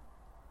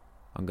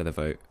 I'm going to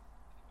vote.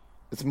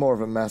 It's more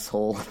of a mess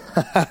hall.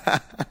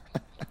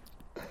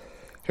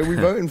 Who are we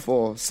voting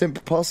for?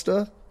 Simp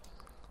Poster?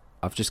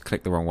 I've just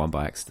clicked the wrong one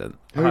by accident.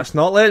 It's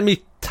not letting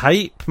me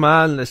type,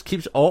 man. This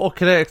keeps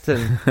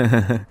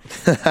autocorrecting.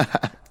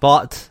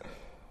 But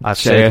I've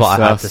said what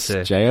I had to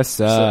say.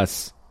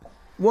 JSS.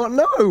 What?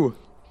 No!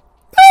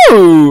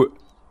 No!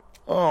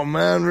 Oh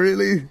man,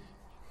 really?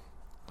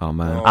 Oh,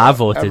 man. Oh, I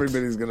voted.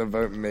 Everybody's gonna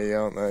vote me,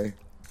 aren't they?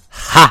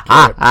 Ha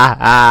ha ha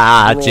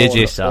ha! Braun,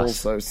 JJ sus.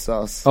 Also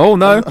sus. Oh,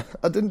 no.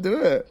 I didn't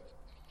do it.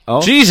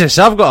 Oh. Jesus,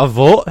 I've got a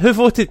vote. Who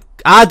voted?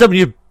 Adam,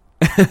 you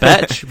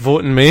bitch,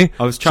 voting me.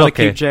 I was trying It's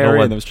to keep okay. Jerry No in.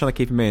 one- I was trying to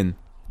keep him in.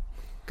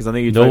 Because I knew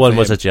you'd No vote one for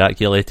was him.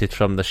 ejaculated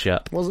from the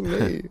ship. Wasn't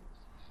me.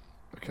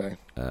 Okay.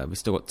 We've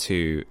still got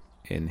 2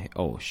 in...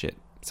 Oh, shit.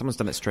 Someone's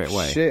done it straight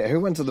away. Shit, who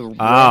went to the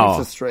Oh,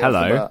 register straight hello.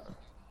 off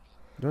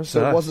the bat?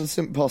 So it wasn't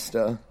Simp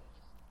Poster.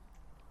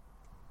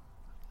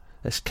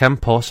 It's Kim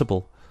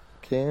Possible.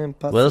 Kim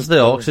Poster. Where's the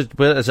oxygen?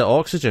 Where is it?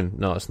 Oxygen?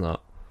 No, it's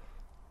not.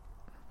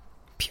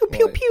 Pew,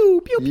 pew, Right.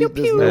 pew, pew, pew,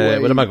 There's pew. no way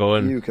where am I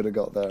going? You could have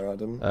got there,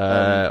 Adam.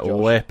 Josh.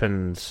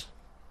 Weapons.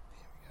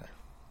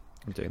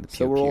 I'm doing the pew,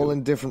 So we're pew. all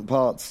in different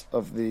parts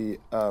of the.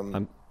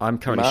 I'm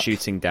currently map.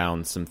 shooting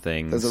down some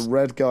things. There's a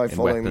red guy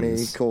following me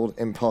weapons. called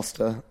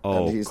Imposter,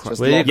 Oh, and he's crap.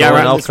 just Where you locked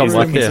going? in I'll this come is room.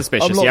 with looking you.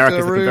 suspicious. I'm locked Yarak in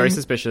is a looking very room.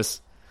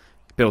 suspicious.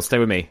 Bill, stay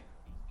with me.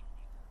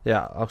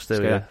 Yeah, I'll stay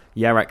with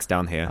you. Yarak's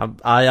down here.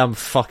 I am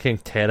fucking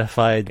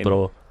terrified, In-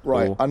 bro.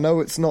 Right, Oh. I know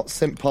it's not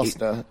Simp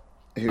Poster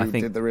who I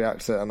think- did the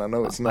reactor, and I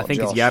know it's not I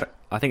think Josh. it's Yarak.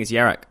 I think it's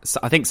Yarak.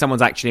 I think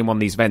someone's actually in one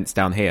of these vents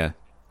down here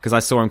because I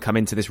saw him come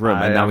into this room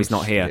and I now am he's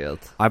not here. scared.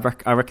 I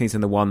reckon he's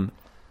in the one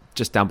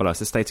just down below.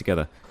 So stay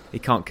together. He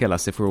can't kill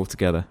us if we're all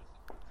together.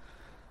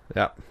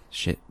 Yeah.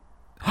 Shit.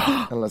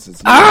 Unless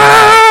it's.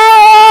 Ah!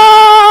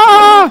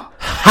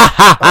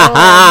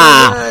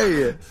 Oh,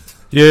 hey!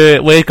 Yeah,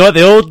 we got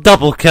the old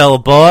double kill,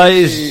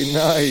 boys.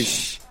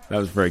 Nice. That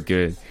was very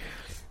good.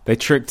 They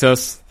tricked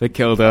us. They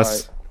killed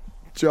us. Right.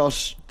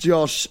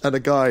 Josh, and a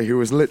guy who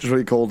was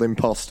literally called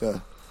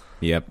Imposter.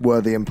 Yep. Were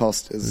the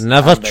imposters.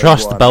 Never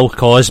trust Bill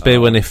Cosby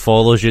when he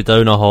follows you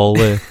down a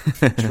hallway.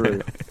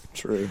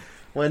 True.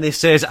 When he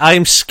says,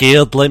 "I'm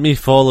scared, let me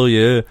follow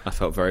you." I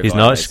felt very He's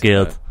not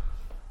scared.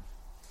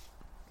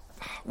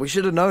 We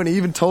should have known. He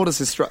even told us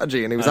his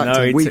strategy, and he was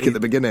acting weak at the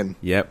beginning.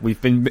 Yep, we've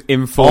been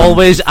informed.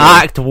 Always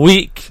act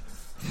weak.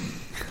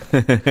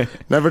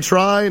 Never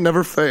try,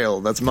 never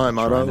fail. That's my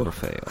motto. Never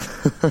fail.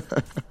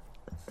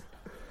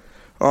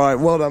 All right,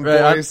 well done,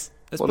 boys.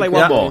 Let's play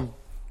one more.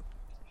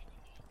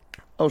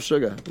 Oh,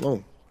 sugar.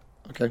 Oh,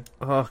 okay.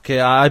 Okay,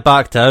 I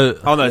backed out.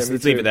 Oh no, let's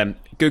leave it then.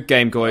 Good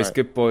game, guys. Right.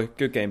 Good boy.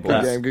 Good game,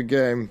 boys. Good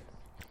game.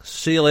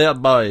 See you later,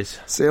 boys.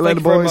 See you later,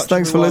 boys.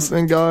 Thanks for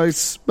listening,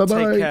 guys.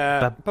 Bye-bye. Take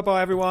care.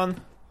 Bye-bye,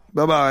 everyone.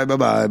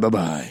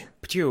 Bye-bye.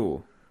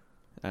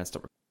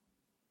 Stop.